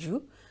gbìyànjú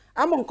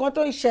àmọ́ nǹkan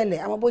tó ń ṣẹlẹ̀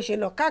àmọ́ bó ṣe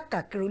lọ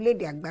káàkiri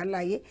orílẹ̀-èdè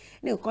àgbáláyé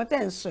ní nǹkan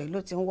tẹ̀ ń sọ yìí ló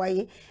ti ń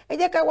wáyé ẹ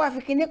jẹ́ ká wá fi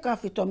kinní kan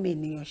fi tọmọ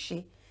ènìyàn ṣe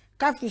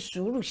ká fi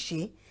sùúrù ṣe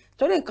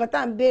torí nǹkan tá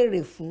à ń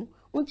béèrè fún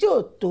ohun tí ò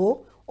tó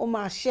ó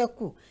máa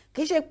ṣẹ́kù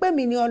kì í ṣe pé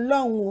mi ni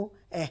Ọlọ́run o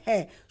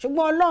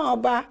ṣùgbọ́n Ọlọ́run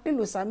ọba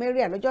nílùú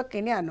Samaria lọ́jọ́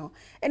kìíní àná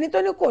ẹni tó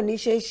ní kò ní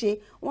ṣeé ṣe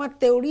wọ́n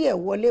tẹ orí ẹ̀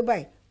wọlé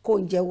báyìí kò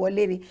ń jẹ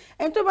wọlé ni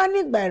ẹni tó bá ní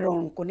ìgbà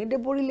ìrọ̀rùn kò ní dé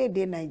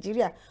bórílẹ̀-èdè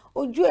Nàìjíríà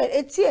ojú ẹ̀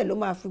etí ẹ̀ ló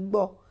máa fi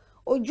gbọ́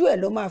ojú ẹ̀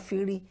ló máa fi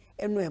rí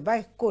ẹnu ẹ̀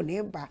báyìí kò ní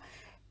bà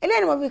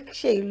eléyìí ni mo fi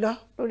ṣe ìlọ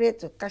lórí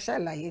ètò Ká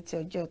Sálàyé ti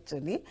ọjọ́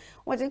tòní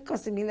wọ́n ti ń kàn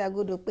sí mi ní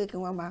agodo pé kí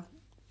wọ́n máa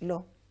lọ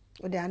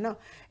òde àná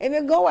èmi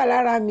gan wà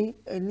lára mi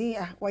ní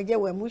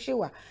àwọ̀jẹ̀wẹ̀mú ṣì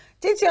wà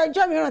títí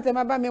ọjọ́ mìíràn tẹ́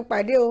máa bá mi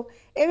pàdé o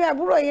èmi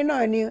àbúrò yín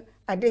náà ni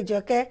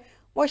Adéjọkẹ́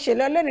mo ṣe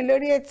lọ lónìí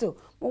lórí ètò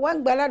mo wá ń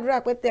gba aládùúrà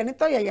pé tẹni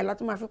tọ̀yàyà la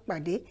tún máa fi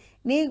pàdé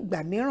ní ìgbà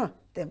mìíràn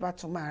tẹ́ bá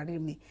tún máa rí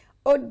mi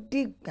ó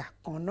dìgbà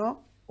kan náà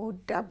ó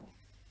dàbọ̀.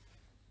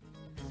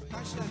 Ká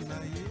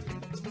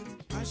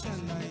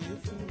Sálàyé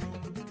fún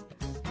wọn.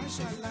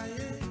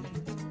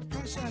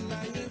 Ká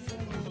Sálàyé fún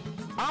wọn.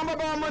 àwọn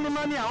bàbá wa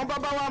mọ́nímọ́ní àwọn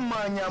bàbá wa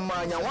mọ̀ọ̀yàn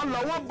wọ́n lọ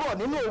wọ́n bọ̀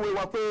nínú òwe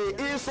wa pé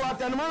iṣu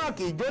atẹnumọ́ràn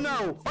kì í jóná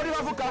o ó dé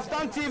wá fún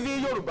Kaftan TV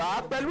Yorùbá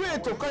pẹ̀lú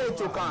ètò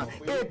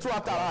ètò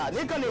àtàrà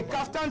níkànnì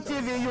Kaftan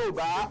TV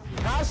Yorùbá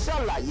Ká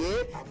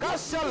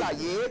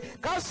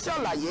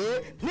Sálàyé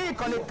ní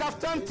ìkànnì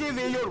Kaftan TV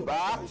Yorùbá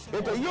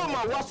ètò yóò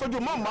máa wá sójú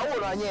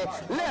mọ́ọ̀máwòrán yẹn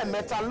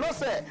lẹ́ẹ̀mẹ́ta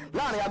lọ́sẹ̀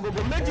láàrin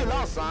agogo 12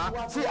 ọ̀sán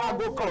sí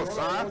aago 1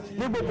 ọ̀sán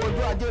ní gbogbo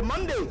ọjọ́ ajé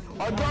Monday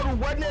ọjọ́rú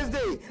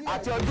Wednesday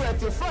àti ọjọ́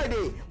ẹtì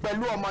Friday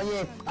pẹ̀lú ọmọ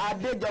yẹn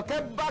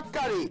Adejoke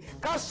Bakare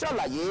Ká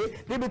Sálàyé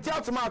níbi tí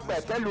a ti máa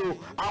pẹ̀kẹ́lu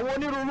àwọn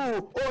onírúurú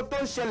ohun tó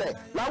ń ṣẹlẹ̀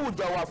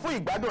láwùjọ wa fún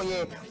ìgbádùn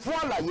yẹn fún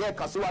àlàyé ẹ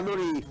kàn sí wa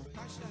lórí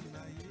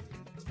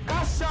Ká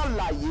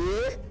Sálàyé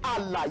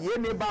àlàyé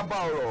ní bàbá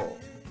ọ̀rọ̀.